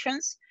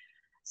patients.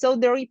 So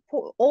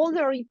all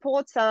the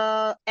reports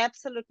are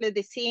absolutely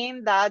the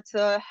same, that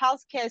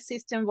healthcare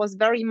system was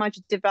very much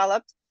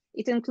developed.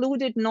 It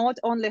included not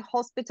only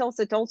hospitals,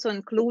 it also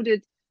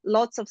included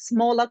lots of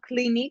smaller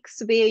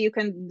clinics where you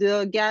can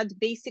get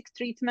basic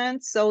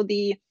treatment. So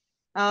the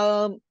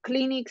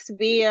clinics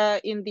were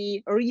in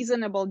the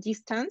reasonable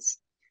distance.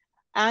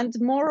 And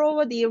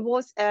moreover, there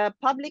was a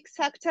public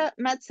sector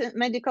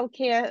medical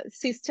care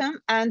system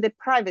and the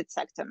private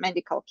sector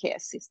medical care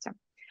system.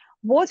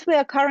 What we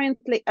are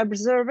currently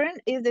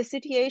observing is the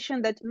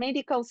situation that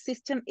medical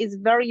system is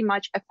very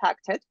much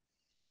affected.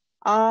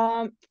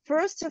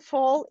 First of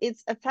all,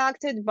 it's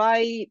affected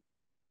by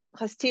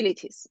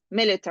hostilities,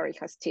 military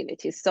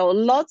hostilities. So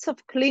lots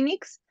of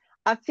clinics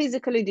are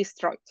physically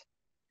destroyed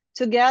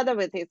together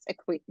with its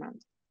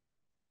equipment.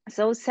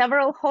 So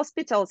several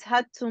hospitals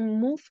had to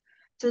move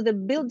to the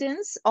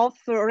buildings of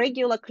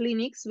regular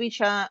clinics, which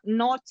are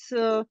not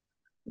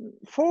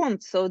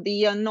formed, so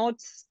they are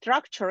not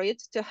structured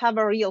to have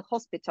a real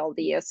hospital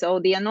there. So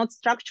they are not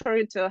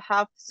structured to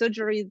have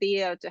surgery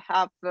there, to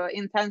have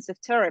intensive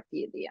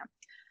therapy there.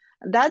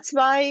 That's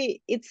why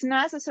it's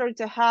necessary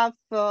to have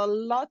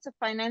lots of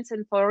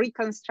financing for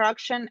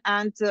reconstruction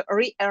and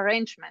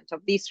rearrangement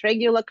of these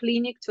regular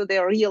clinics to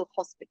the real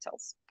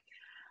hospitals.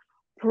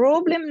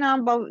 Problem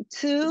number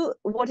two,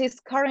 what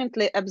is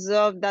currently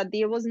observed, that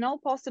there was no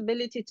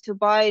possibility to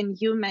buy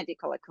new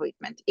medical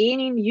equipment.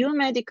 Any new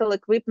medical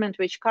equipment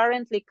which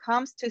currently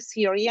comes to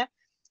Syria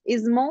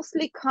is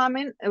mostly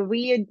coming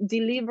via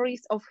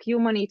deliveries of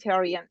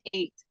humanitarian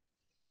aid.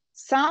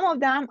 Some of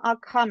them are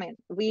coming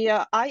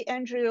via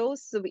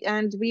NGOs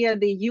and via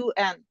the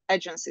UN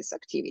agencies'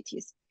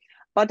 activities.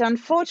 But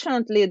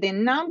unfortunately, the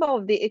number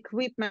of the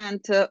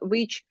equipment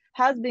which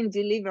has been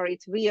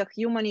delivered via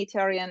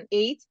humanitarian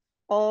aid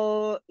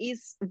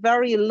is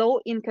very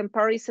low in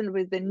comparison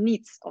with the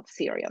needs of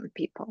Syrian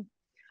people.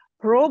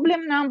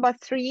 Problem number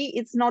three,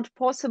 it's not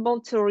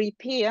possible to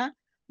repair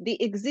the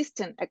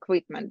existing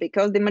equipment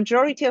because the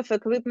majority of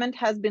equipment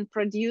has been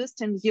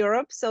produced in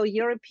Europe. So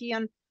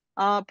European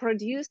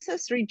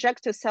producers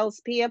reject to sell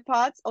spare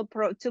parts or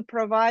to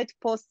provide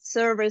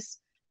post-sale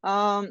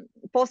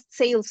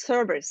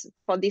service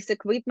for this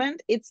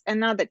equipment. It's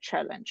another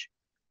challenge.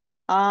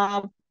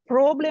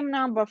 Problem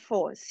number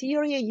four,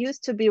 Syria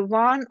used to be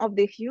one of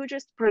the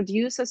hugest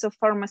producers of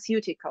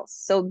pharmaceuticals.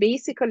 So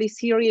basically,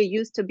 Syria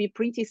used to be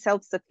pretty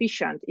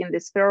self-sufficient in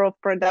the sphere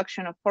of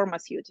production of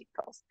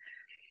pharmaceuticals.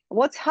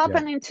 What's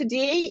happening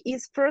today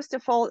is, first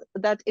of all,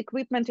 that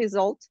equipment is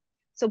old.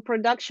 So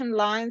production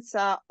lines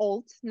are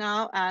old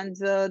now, and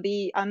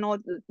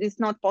it's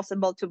not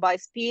possible to buy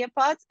spare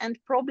parts. And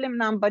problem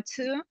number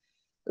two,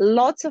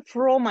 lots of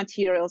raw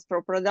materials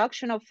for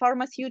production of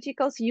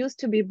pharmaceuticals used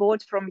to be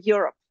bought from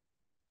Europe.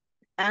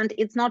 And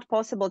it's not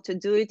possible to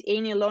do it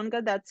any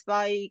longer. That's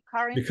why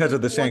currently— Because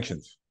of the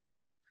sanctions.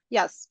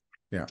 Yes.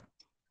 Yeah.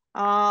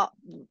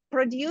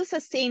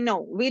 Producers say, no,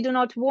 we do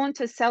not want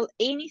to sell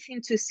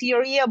anything to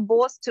Syria,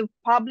 both to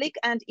public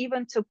and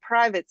even to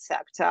private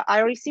sector. I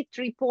received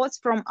reports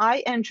from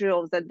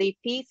NGOs that they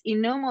face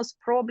enormous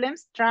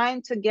problems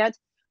trying to get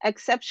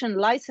exception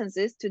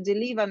licenses to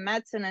deliver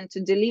medicine and to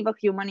deliver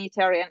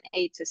humanitarian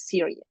aid to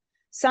Syria.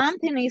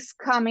 Something is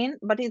coming,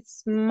 but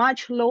it's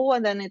much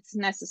lower than it's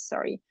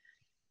necessary.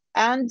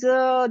 And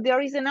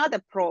there is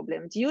another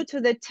problem due to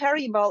the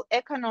terrible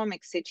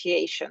economic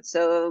situation.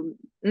 So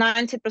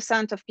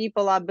 90% of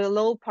people are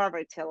below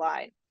poverty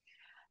line.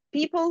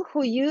 People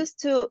who used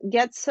to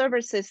get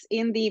services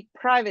in the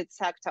private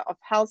sector of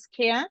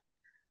healthcare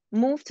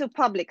move to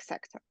public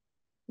sector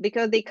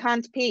because they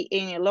can't pay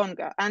any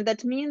longer. And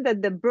that means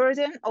that the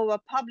burden over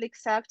public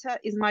sector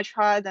is much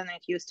higher than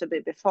it used to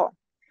be before.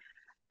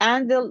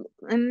 And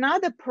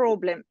another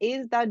problem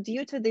is that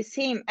due to the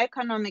same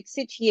economic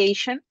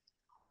situation,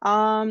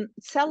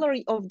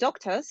 salary of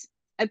doctors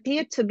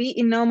appeared to be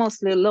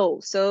enormously low.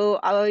 So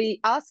I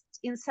asked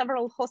in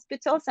several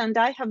hospitals, and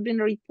I have been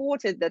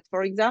reported that,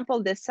 for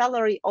example, the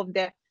salary of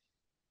the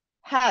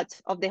head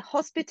of the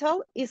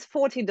hospital is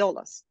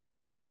 $40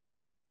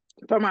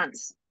 per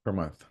month. Per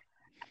month.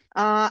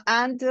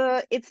 And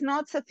it's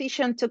not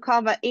sufficient to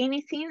cover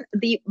anything.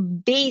 The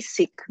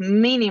basic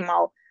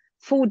minimal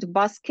food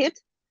basket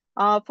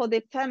for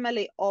the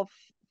family of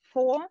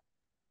 4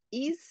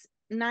 is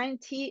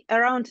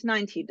around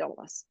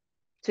 $90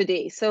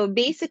 today. So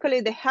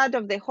basically the head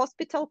of the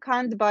hospital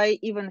can't buy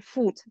even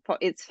food for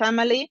its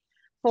family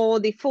for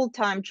the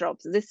full-time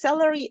jobs. The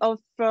salary of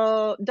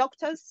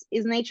doctors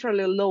is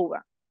naturally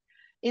lower.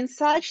 In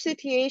such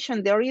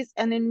situation, there is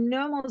an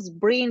enormous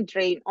brain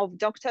drain of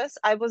doctors.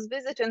 I was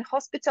visiting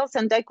hospitals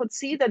and I could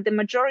see that the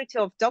majority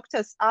of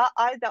doctors are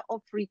either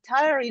of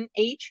retiring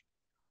age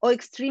or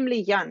extremely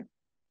young.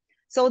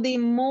 So the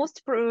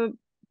most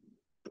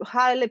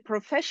highly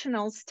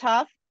professional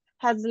staff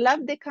has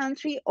left the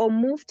country or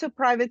moved to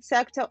private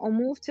sector or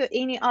moved to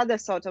any other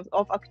sort of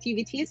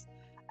activities.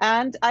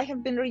 And I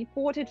have been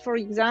reported, for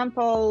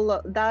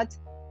example, that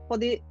for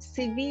the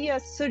severe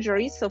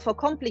surgeries, so for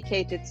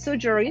complicated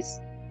surgeries,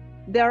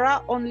 there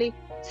are only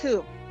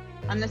 2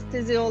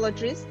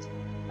 anesthesiologists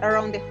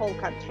around the whole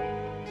country.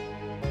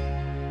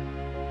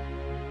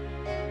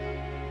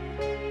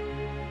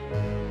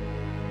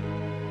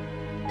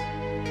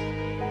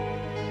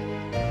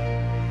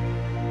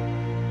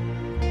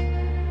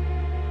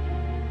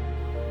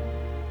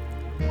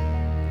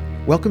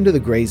 Welcome to the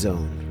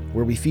Grayzone,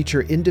 where we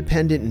feature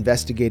independent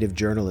investigative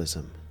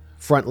journalism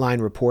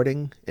frontline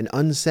reporting, and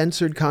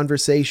uncensored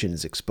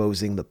conversations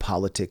exposing the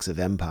politics of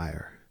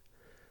empire.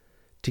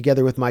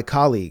 Together with my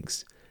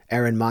colleagues,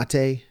 Aaron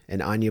Mate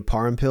and Anya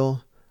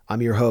Parampil,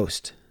 I'm your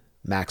host,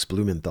 Max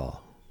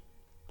Blumenthal.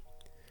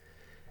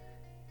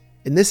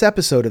 In this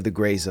episode of the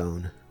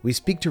Grayzone, we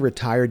speak to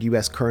retired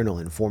U.S. Colonel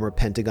and former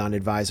Pentagon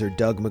advisor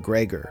Doug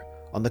Macgregor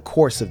on the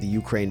course of the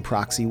Ukraine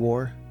proxy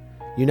war,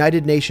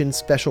 United Nations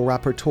Special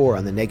Rapporteur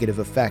on the negative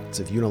effects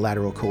of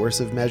unilateral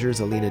coercive measures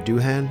Alena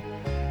Douhan,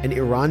 and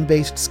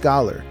Iran-based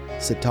scholar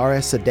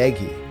Setareh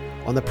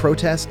Sadeqi on the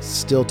protests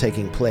still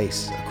taking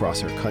place across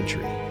her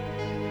country.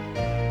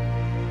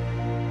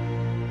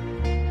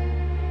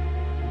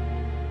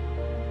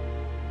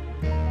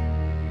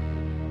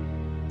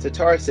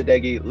 Setareh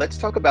Sadeqi, let's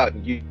talk about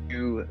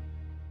you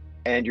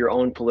and your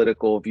own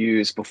political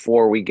views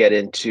before we get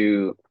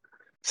into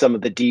some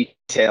of the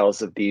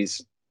details of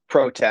these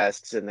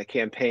protests and the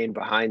campaign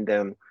behind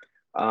them.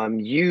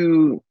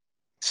 You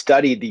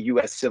studied the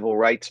U.S. civil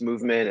rights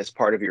movement as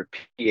part of your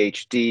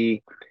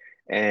PhD,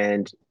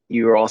 and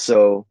you were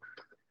also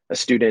a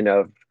student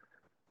of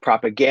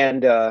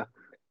propaganda.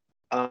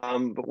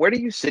 But where do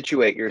you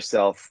situate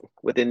yourself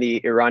within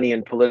the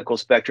Iranian political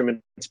spectrum?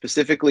 And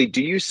specifically,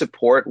 do you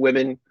support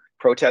women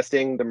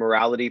protesting the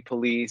morality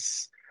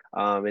police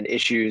and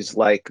issues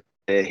like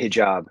the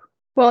hijab?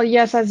 Well,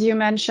 yes, as you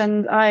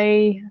mentioned,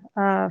 I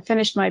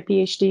finished my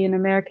PhD in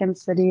American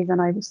Studies,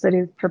 and I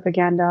studied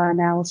propaganda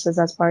analysis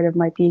as part of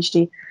my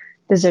PhD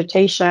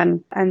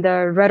dissertation, and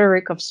the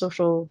rhetoric of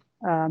social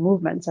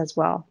movements as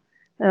well.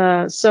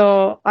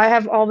 So I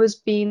have always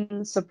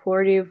been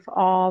supportive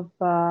of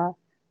the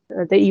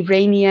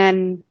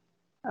Iranian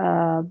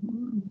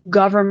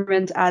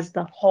government as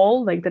the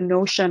whole, like the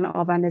notion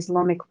of an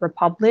Islamic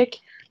republic.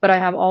 But I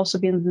have also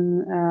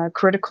been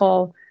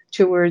critical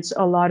towards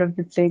a lot of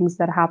the things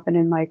that happen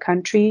in my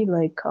country,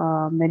 like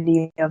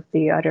many of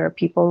the other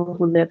people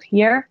who live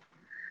here.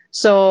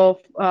 So,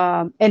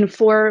 and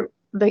for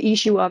the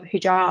issue of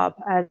hijab,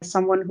 as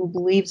someone who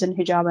believes in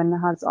hijab and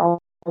has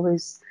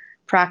always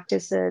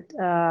practiced it,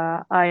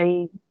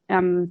 I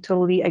am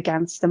totally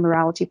against the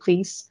morality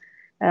police.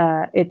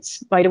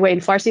 It's, by the way,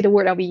 in Farsi, the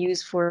word that we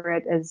use for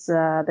it is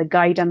the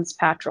guidance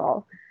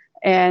patrol.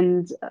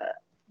 And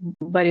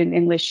but in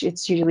English,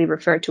 it's usually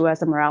referred to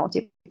as the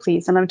morality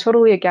police. And I'm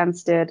totally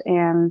against it.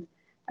 And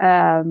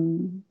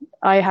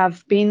I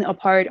have been a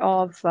part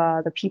of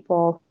the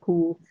people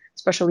who,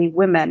 especially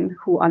women,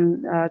 who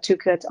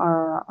took it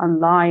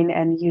online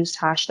and used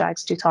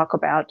hashtags to talk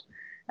about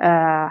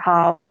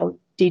how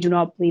they do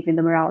not believe in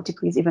the morality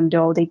police, even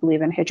though they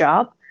believe in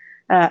hijab.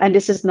 And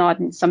this is not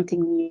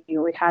something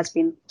new. It has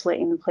been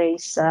in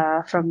place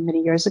from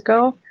many years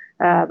ago,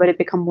 but it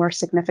became more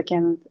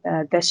significant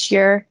this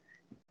year.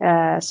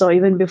 So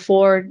even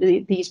before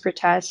these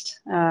protests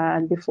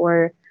and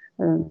before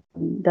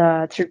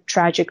the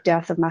tragic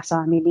death of Mahsa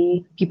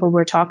Amini, people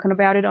were talking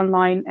about it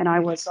online, and I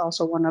was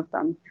also one of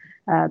them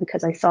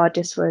because I thought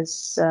this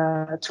was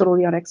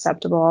totally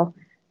unacceptable.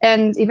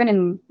 And even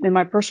in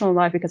my personal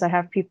life, because I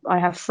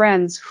have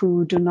friends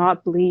who do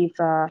not believe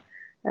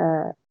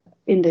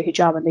in the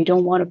hijab and they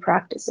don't want to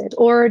practice it,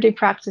 or they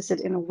practice it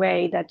in a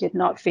way that did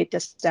not fit the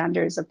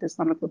standards of the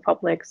Islamic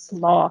Republic's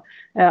law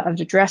of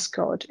the dress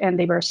code, and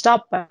they were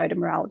stopped by the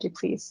morality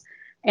police.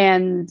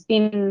 And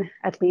in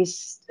at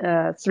least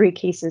 3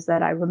 cases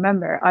that I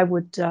remember, I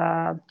would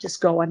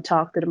just go and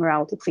talk to the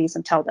morality police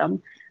and tell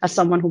them, as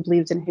someone who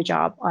believes in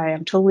hijab, I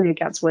am totally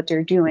against what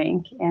they're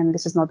doing, and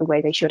this is not the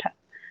way they should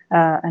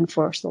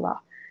enforce the law.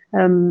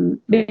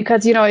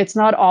 Because, it's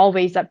not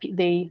always that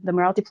the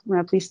morality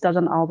police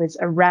doesn't always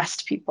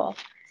arrest people.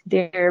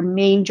 Their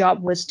main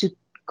job was to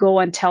go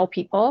and tell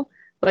people.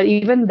 But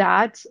even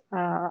that,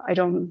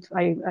 I'm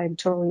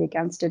totally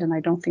against it. And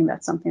I don't think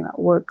that's something that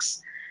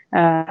works.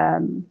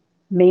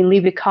 Mainly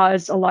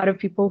because a lot of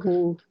people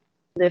who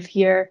live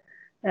here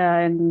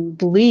and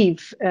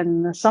believe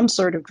in some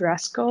sort of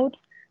dress code.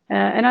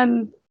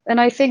 And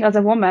I think as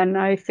a woman,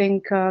 I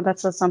think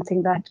that's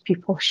something that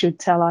people should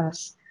tell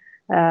us.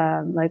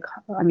 I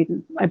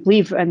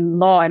believe in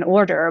law and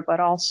order, but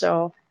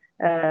also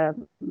I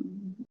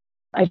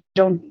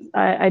don't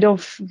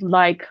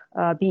like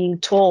being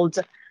told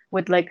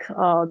with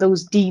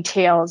those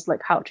details,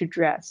 like how to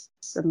dress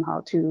and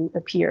how to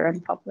appear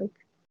in public.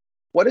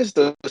 What is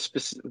the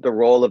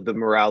role of the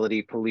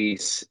morality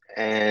police,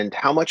 and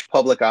how much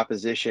public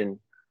opposition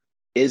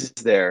is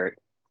there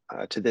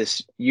to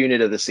this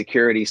unit of the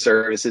security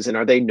services? And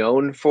are they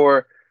known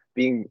for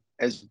being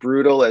as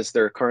brutal as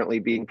they're currently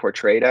being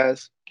portrayed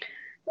as?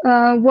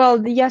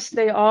 Well, yes,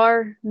 they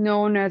are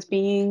known as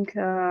being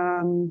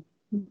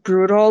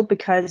brutal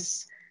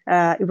because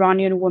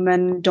Iranian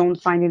women don't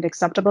find it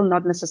acceptable,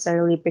 not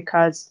necessarily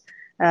because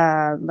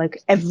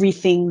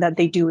everything that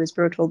they do is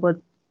brutal,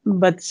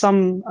 but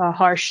some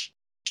harsh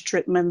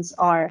treatments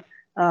are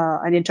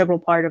an integral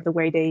part of the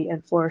way they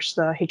enforce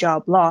the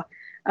hijab law.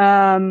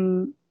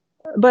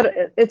 But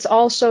it's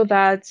also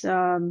that,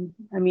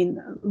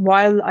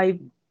 while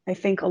I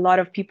think a lot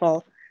of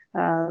people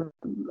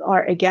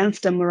are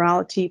against the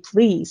morality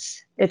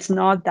police, it's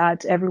not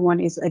that everyone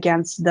is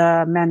against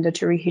the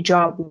mandatory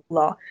hijab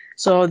law.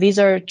 So these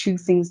are two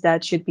things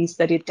that should be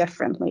studied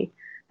differently.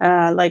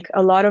 Like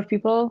a lot of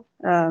people,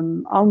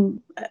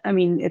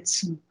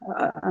 it's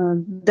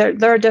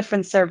there are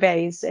different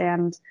surveys,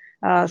 and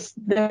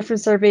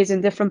different surveys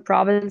in different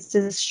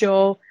provinces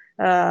show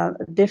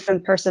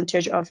different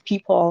percentage of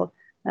people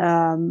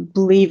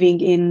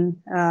believing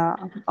in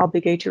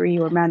obligatory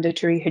or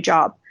mandatory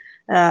hijab.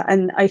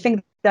 And I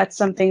think that's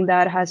something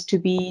that has to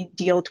be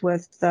dealt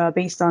with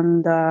based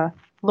on the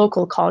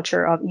local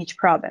culture of each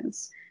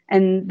province.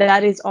 And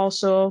that is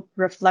also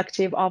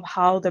reflective of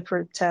how the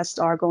protests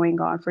are going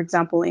on. For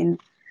example, in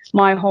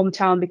my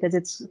hometown, because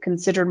it's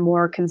considered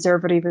more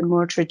conservative and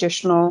more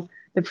traditional,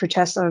 the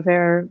protests are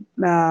very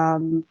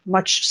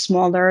much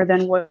smaller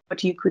than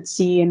what you could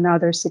see in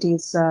other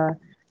cities, for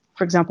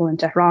example, in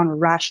Tehran or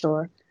Rasht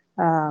or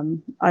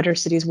other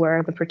cities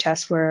where the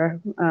protests were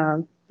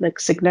like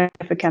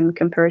significant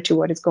compared to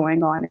what is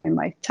going on in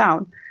my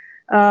town.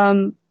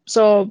 And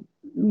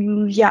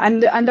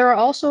there are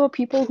also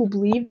people who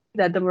believe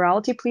that the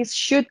morality police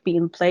should be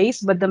in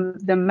place, but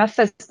the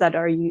methods that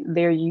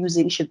they're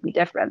using should be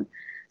different.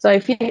 So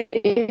if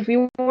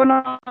you want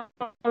to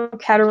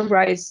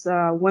categorize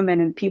women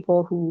and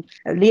people who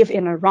live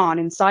in Iran,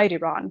 inside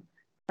Iran,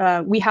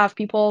 we have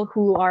people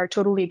who are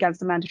totally against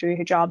the mandatory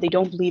hijab. They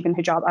don't believe in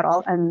hijab at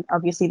all, and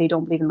obviously they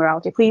don't believe in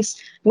morality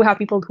police. We have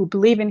people who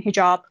believe in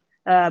hijab,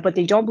 but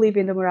they don't believe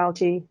in the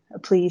morality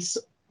police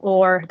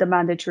or the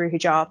mandatory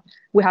hijab.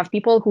 We have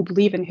people who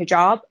believe in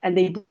hijab and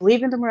they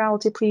believe in the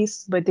morality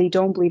police, but they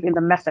don't believe in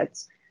the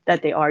methods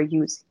that they are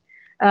using.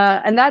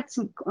 And that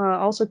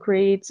also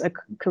creates a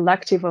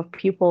collective of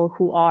people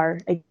who are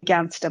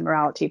against the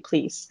morality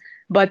police.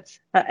 But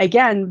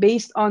again,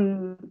 based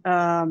on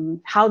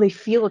how they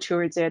feel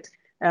towards it,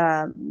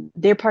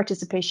 their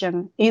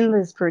participation in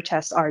these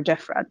protests are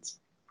different.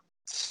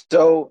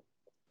 So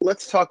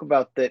let's talk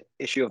about the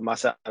issue of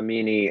Mahsa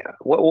Amini.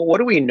 What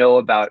do we know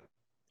about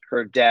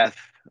her death?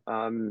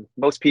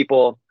 Most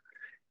people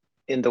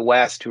in the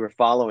West who are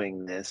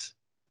following this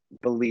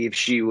believe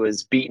she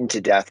was beaten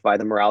to death by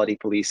the morality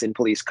police in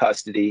police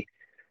custody.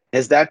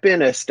 Has that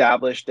been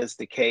established as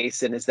the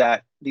case? And is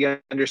that the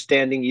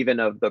understanding even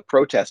of the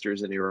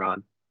protesters in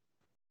Iran?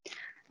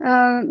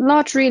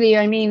 Not really.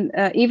 I mean,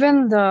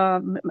 even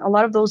a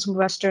lot of those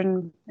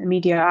Western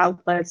media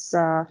outlets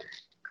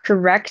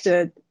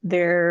corrected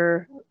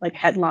their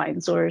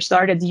headlines or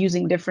started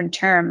using different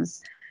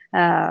terms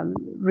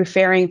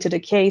referring to the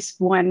case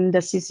when the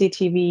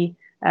CCTV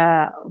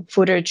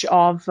footage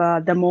of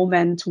the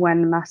moment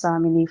when Mahsa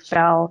Amini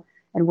fell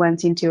and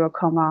went into a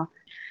coma.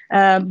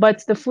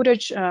 But the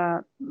footage,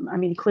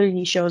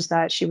 clearly shows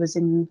that she was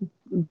in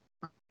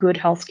good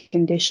health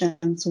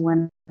conditions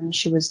when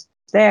she was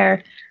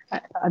there,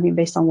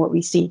 based on what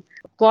we see.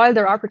 While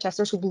there are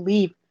protesters who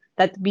believe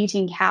that the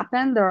beating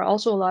happened, there are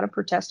also a lot of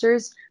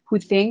protesters who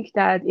think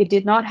that it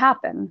did not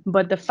happen.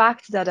 But the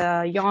fact that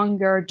a young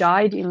girl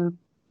died in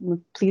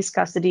police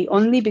custody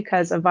only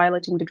because of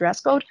violating the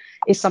dress code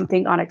is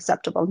something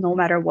unacceptable, no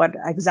matter what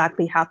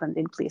exactly happened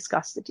in police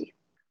custody.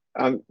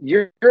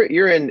 You're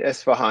in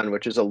Isfahan,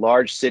 which is a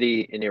large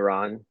city in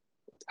Iran,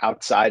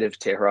 outside of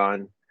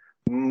Tehran.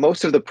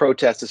 Most of the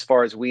protests, as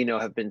far as we know,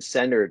 have been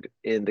centered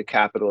in the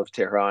capital of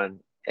Tehran.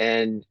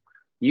 And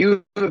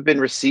you have been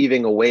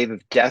receiving a wave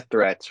of death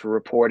threats for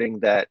reporting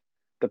that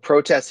the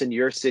protests in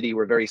your city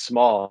were very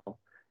small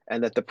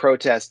and that the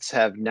protests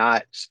have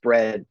not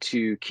spread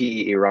to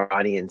key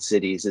Iranian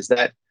cities. Is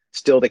that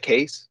still the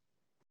case?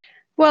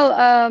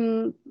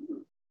 Well,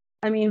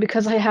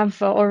 because I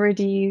have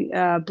already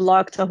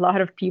blocked a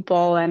lot of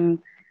people, and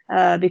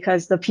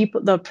because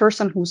the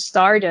person who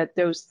started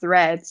those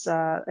threads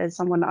is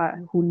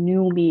someone who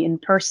knew me in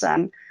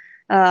person.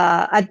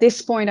 At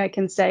this point, I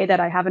can say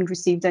that I haven't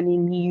received any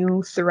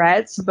new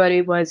threats, but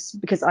it was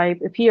because I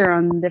appear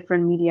on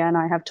different media and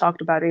I have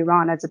talked about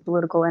Iran as a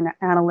political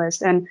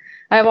analyst, and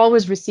I've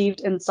always received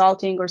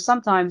insulting or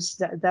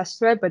sometimes death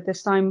threat, but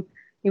this time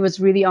it was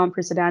really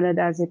unprecedented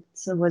as it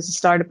was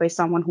started by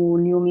someone who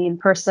knew me in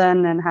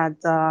person and had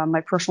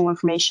my personal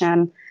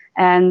information.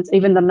 And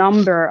even the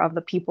number of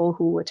the people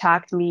who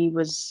attacked me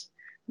was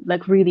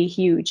really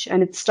huge.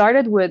 And it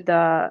started with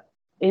the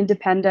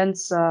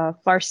Independence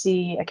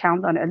Farsi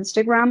account on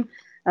Instagram,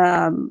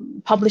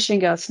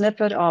 publishing a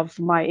snippet of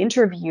my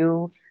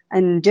interview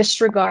and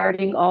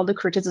disregarding all the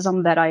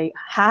criticism that I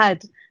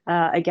had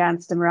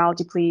against the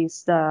morality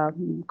police, the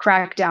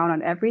crackdown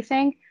on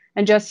everything,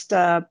 and just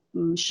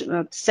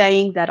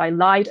saying that I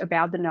lied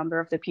about the number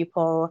of the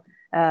people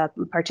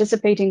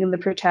participating in the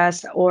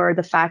protest, or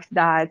the fact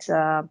that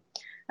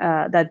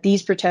that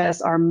these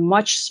protests are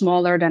much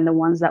smaller than the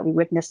ones that we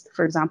witnessed,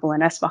 for example,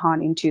 in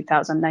Isfahan in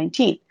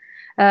 2019.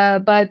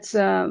 But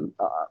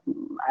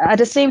at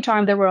the same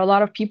time, there were a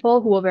lot of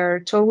people who were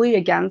totally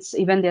against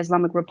even the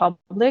Islamic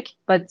Republic,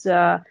 but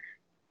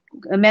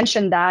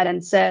mentioned that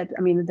and said,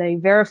 they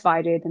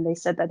verified it and they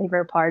said that they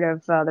were part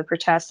of the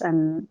protest.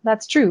 And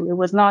that's true. It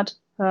was not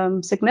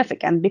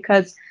significant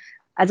because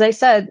as I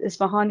said,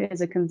 Isfahan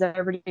is a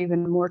conservative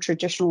and more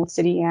traditional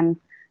city, and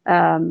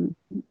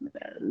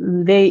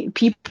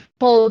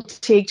people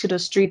take to the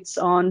streets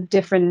on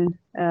different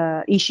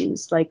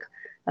issues. Like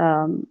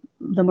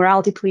the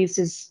morality police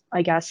is,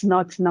 I guess,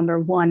 not number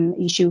one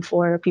issue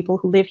for people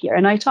who live here.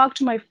 And I talk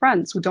to my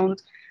friends who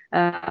don't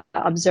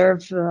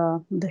observe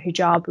the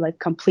hijab like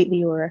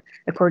completely or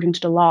according to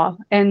the law,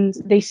 and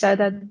they said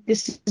that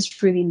this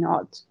is really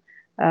not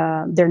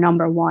their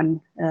number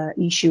one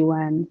issue,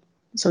 and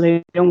so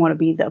they don't want to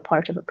be the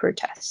part of the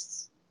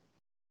protests.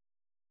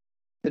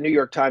 The New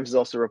York Times is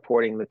also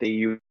reporting that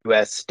the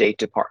U.S. State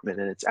Department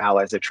and its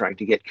allies are trying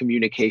to get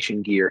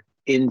communication gear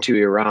into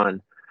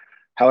Iran.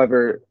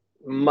 However,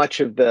 much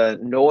of the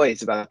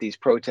noise about these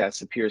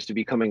protests appears to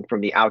be coming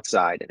from the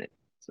outside, and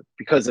it's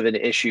because of an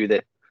issue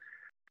that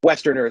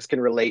Westerners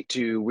can relate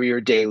to. We are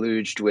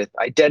deluged with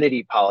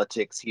identity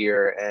politics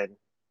here, and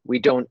we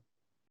don't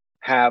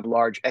have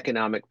large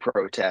economic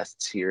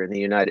protests here in the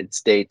United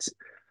States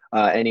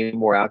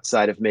anymore,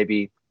 outside of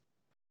maybe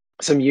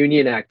some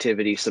union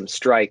activity, some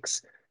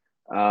strikes.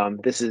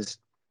 This is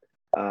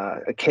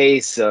a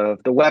case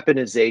of the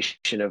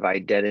weaponization of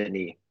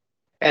identity,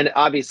 and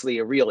obviously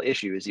a real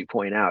issue, as you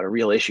point out, a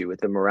real issue with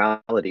the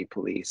morality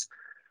police.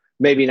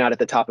 Maybe not at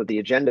the top of the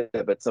agenda,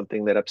 but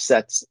something that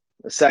upsets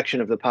a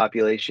section of the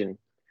population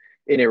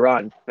in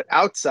Iran. But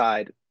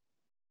outside,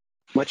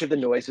 much of the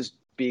noise is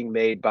being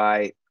made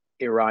by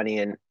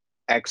Iranian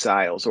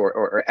exiles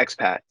or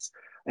expats.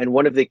 And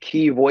one of the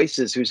key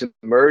voices who's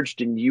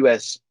emerged in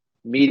US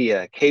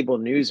media, cable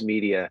news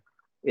media,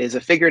 is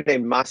a figure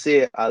named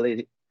Masih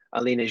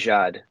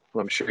Alinejad, who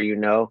I'm sure you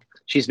know.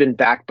 She's been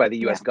backed by the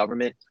US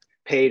government,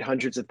 paid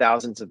hundreds of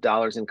thousands of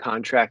dollars in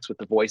contracts with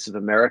the Voice of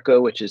America,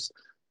 which is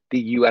the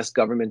US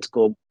government's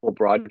global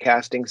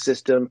broadcasting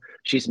system.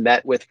 She's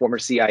met with former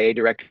CIA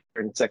Director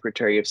and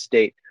Secretary of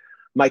State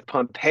Mike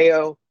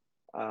Pompeo.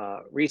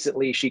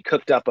 Recently, she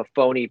cooked up a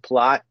phony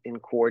plot in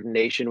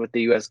coordination with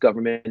the US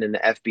government and the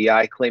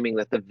FBI, claiming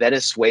that the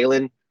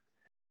Venezuelan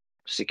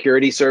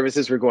security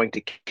services were going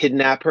to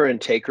kidnap her and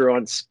take her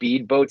on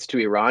speedboats to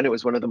Iran. It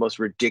was one of the most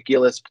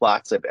ridiculous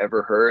plots I've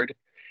ever heard,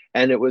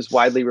 and it was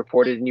widely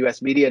reported in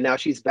US media. Now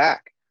she's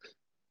back.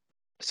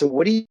 So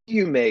what do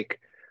you make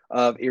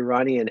of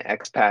Iranian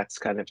expats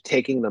kind of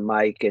taking the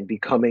mic and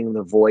becoming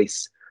the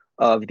voice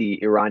of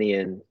the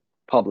Iranian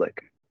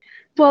public?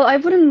 Well, I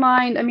wouldn't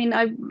mind. I mean,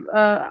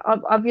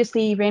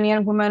 obviously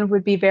Iranian women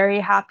would be very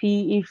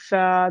happy if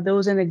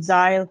those in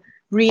exile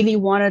really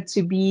wanted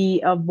to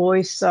be a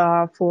voice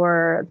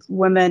for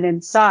women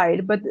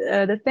inside. But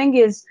the thing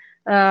is,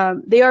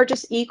 they are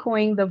just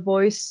echoing the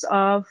voice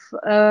of,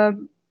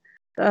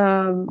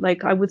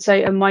 like I would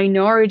say, a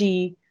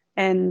minority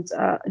and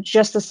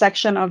just a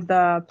section of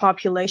the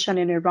population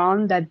in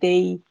Iran that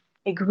they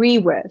agree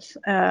with.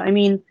 I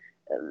mean,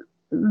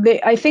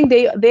 I think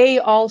they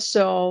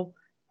also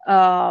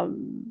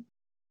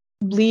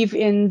believe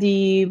in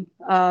the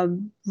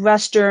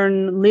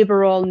Western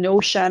liberal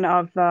notion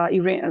of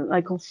Iran,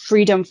 like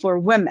freedom for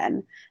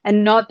women,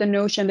 and not the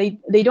notion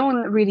they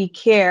don't really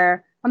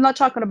care. I'm not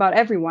talking about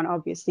everyone,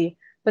 obviously,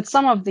 but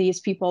some of these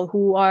people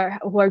who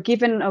are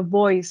given a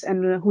voice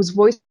and whose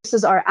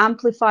voices are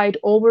amplified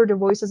over the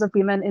voices of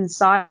women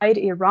inside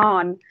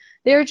Iran,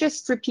 they're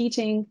just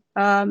repeating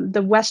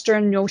the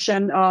Western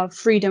notion of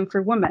freedom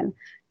for women,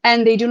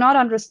 and they do not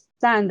understand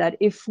that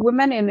if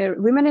women in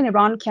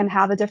Iran can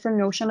have a different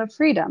notion of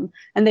freedom,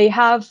 and they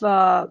have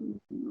other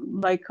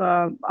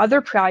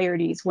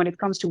priorities when it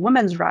comes to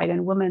women's rights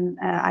and women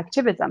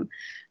activism.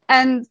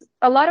 And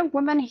a lot of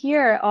women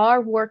here are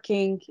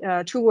working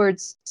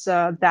towards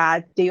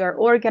that. They are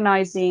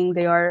organizing,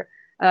 they are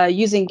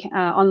using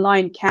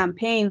online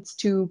campaigns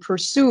to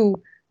pursue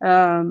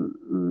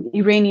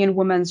Iranian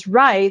women's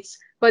rights.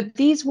 But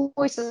these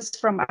voices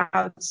from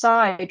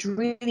outside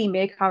really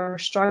make our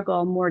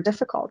struggle more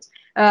difficult.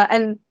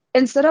 And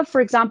instead of,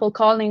 for example,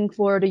 calling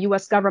for the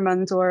US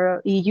government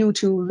or EU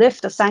to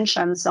lift the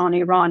sanctions on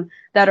Iran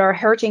that are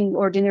hurting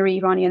ordinary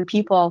Iranian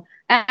people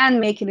and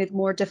making it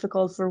more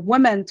difficult for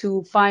women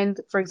to find,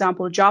 for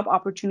example, job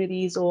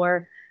opportunities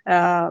or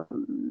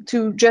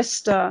to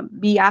just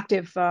be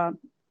active,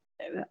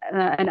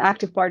 an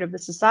active part of the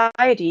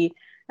society,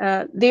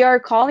 they are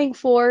calling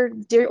for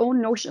their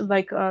own notion,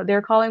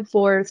 they're calling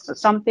for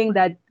something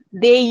that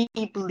they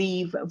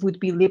believe would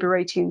be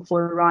liberating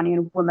for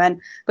Iranian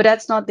women, but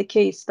that's not the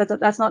case.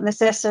 That's not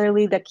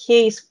necessarily the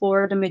case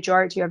for the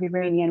majority of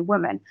Iranian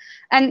women.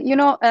 And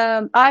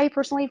I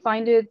personally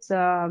find it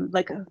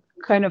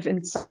kind of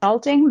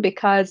insulting,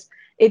 because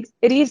it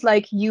is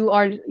like you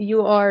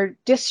are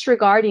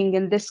disregarding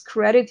and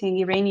discrediting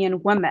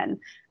Iranian women.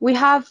 We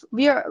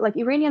are like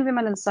Iranian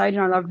women inside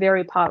Iran are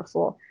very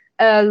powerful.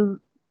 A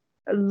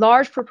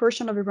large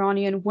proportion of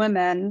Iranian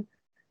women,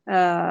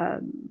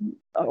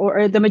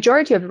 or the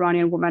majority of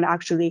Iranian women,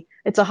 actually,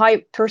 it's a high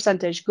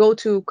percentage, go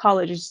to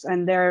colleges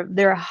and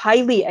they're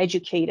highly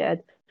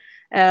educated.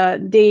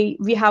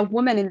 We have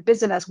women in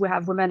business, we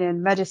have women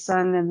in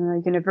medicine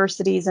and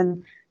universities,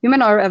 and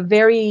women are a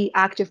very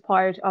active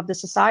part of the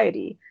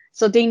society.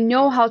 So they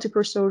know how to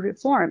pursue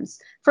reforms.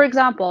 For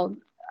example,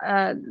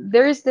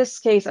 there is this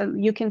case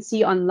you can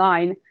see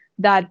online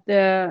that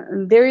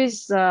there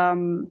is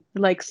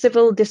like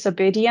civil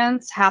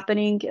disobedience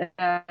happening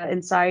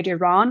inside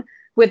Iran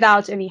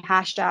without any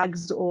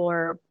hashtags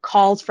or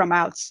calls from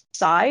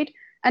outside.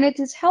 And it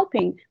is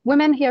helping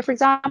women here. For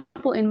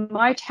example, in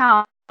my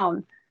town,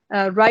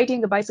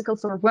 riding a bicycle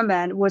for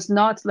women was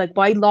not, like,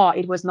 by law,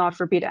 it was not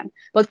forbidden.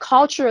 But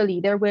culturally,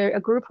 there were a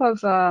group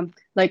of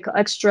like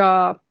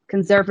extra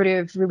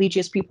conservative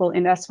religious people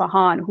in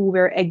Isfahan who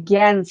were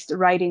against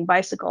riding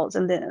bicycles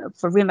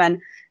for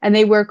women. And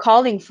they were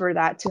calling for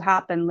that to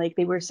happen. Like,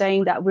 they were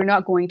saying that we're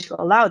not going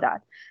to allow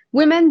that.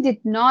 Women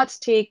did not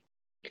take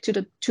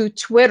to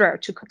Twitter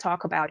to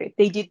talk about it.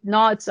 They did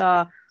not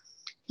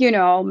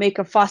make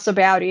a fuss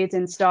about it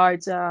and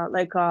start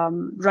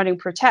running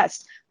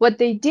protests. What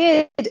they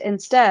did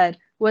instead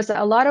was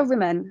that a lot of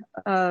women,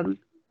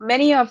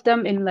 many of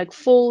them in like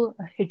full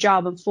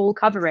hijab and full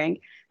covering,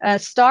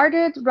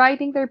 started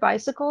riding their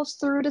bicycles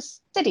through the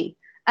city.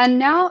 And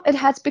now it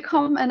has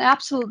become an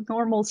absolute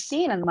normal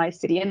scene in my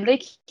city. And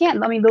they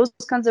can't, I mean, those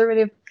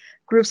conservative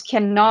groups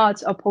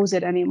cannot oppose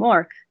it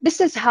anymore.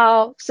 This is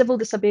how civil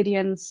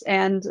disobedience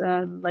and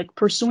like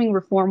pursuing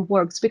reform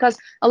works, because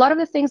a lot of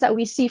the things that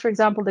we see, for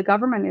example, the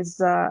government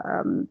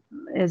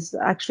is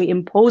actually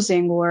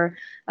imposing or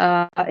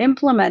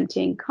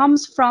implementing,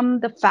 comes from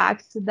the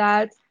fact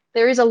that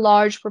there is a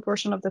large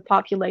proportion of the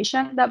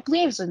population that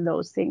believes in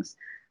those things.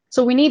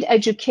 So we need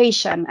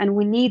education, and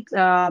we need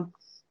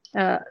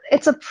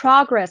it's a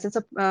progress.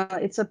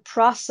 It's a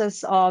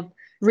process of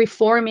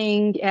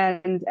reforming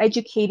and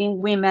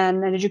educating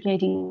women and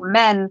educating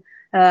men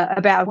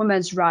about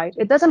women's rights.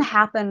 It doesn't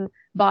happen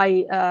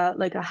by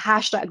like a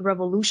hashtag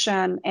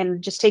revolution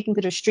and just taking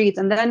to the streets.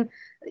 And then,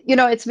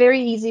 it's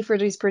very easy for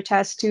these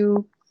protests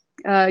to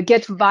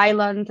get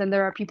violent, and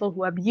there are people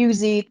who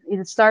abuse it.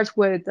 It starts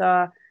with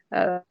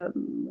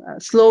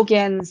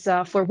slogans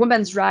for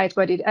women's rights,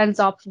 but it ends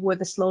up with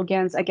the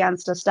slogans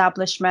against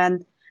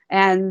establishment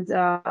and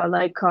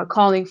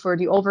calling for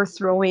the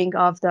overthrowing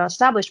of the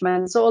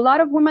establishment. So a lot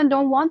of women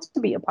don't want to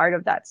be a part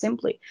of that,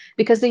 simply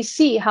because they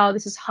see how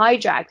this is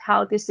hijacked,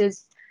 how this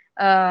is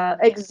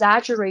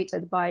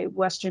exaggerated by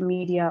Western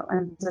media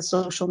and the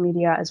social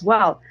media as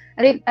well.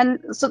 And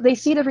so they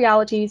see the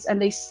realities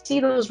and they see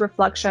those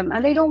reflections,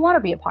 and they don't want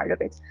to be a part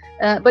of it.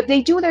 But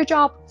they do their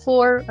job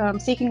for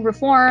seeking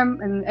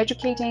reform and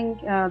educating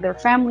their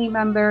family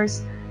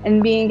members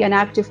and being an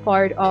active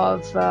part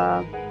of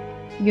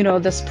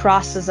this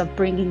process of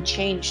bringing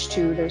change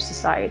to their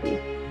society.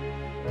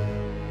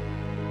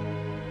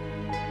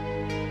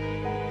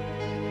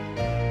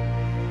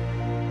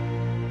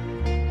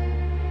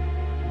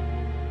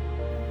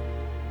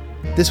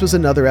 This was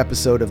another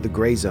episode of The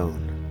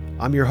Grayzone.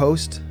 I'm your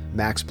host,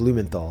 Max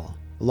Blumenthal,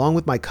 along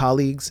with my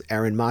colleagues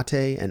Aaron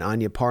Mate and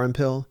Anya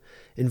Parampil,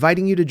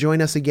 inviting you to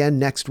join us again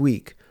next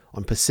week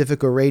on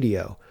Pacifica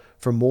Radio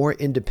for more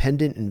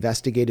independent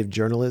investigative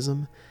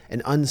journalism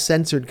and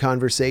uncensored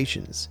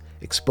conversations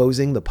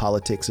exposing the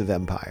politics of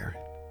empire.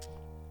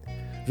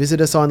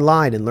 Visit us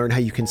online and learn how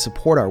you can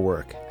support our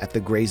work at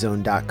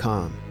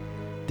thegrayzone.com.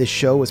 This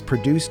show was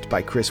produced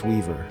by Chris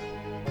Weaver.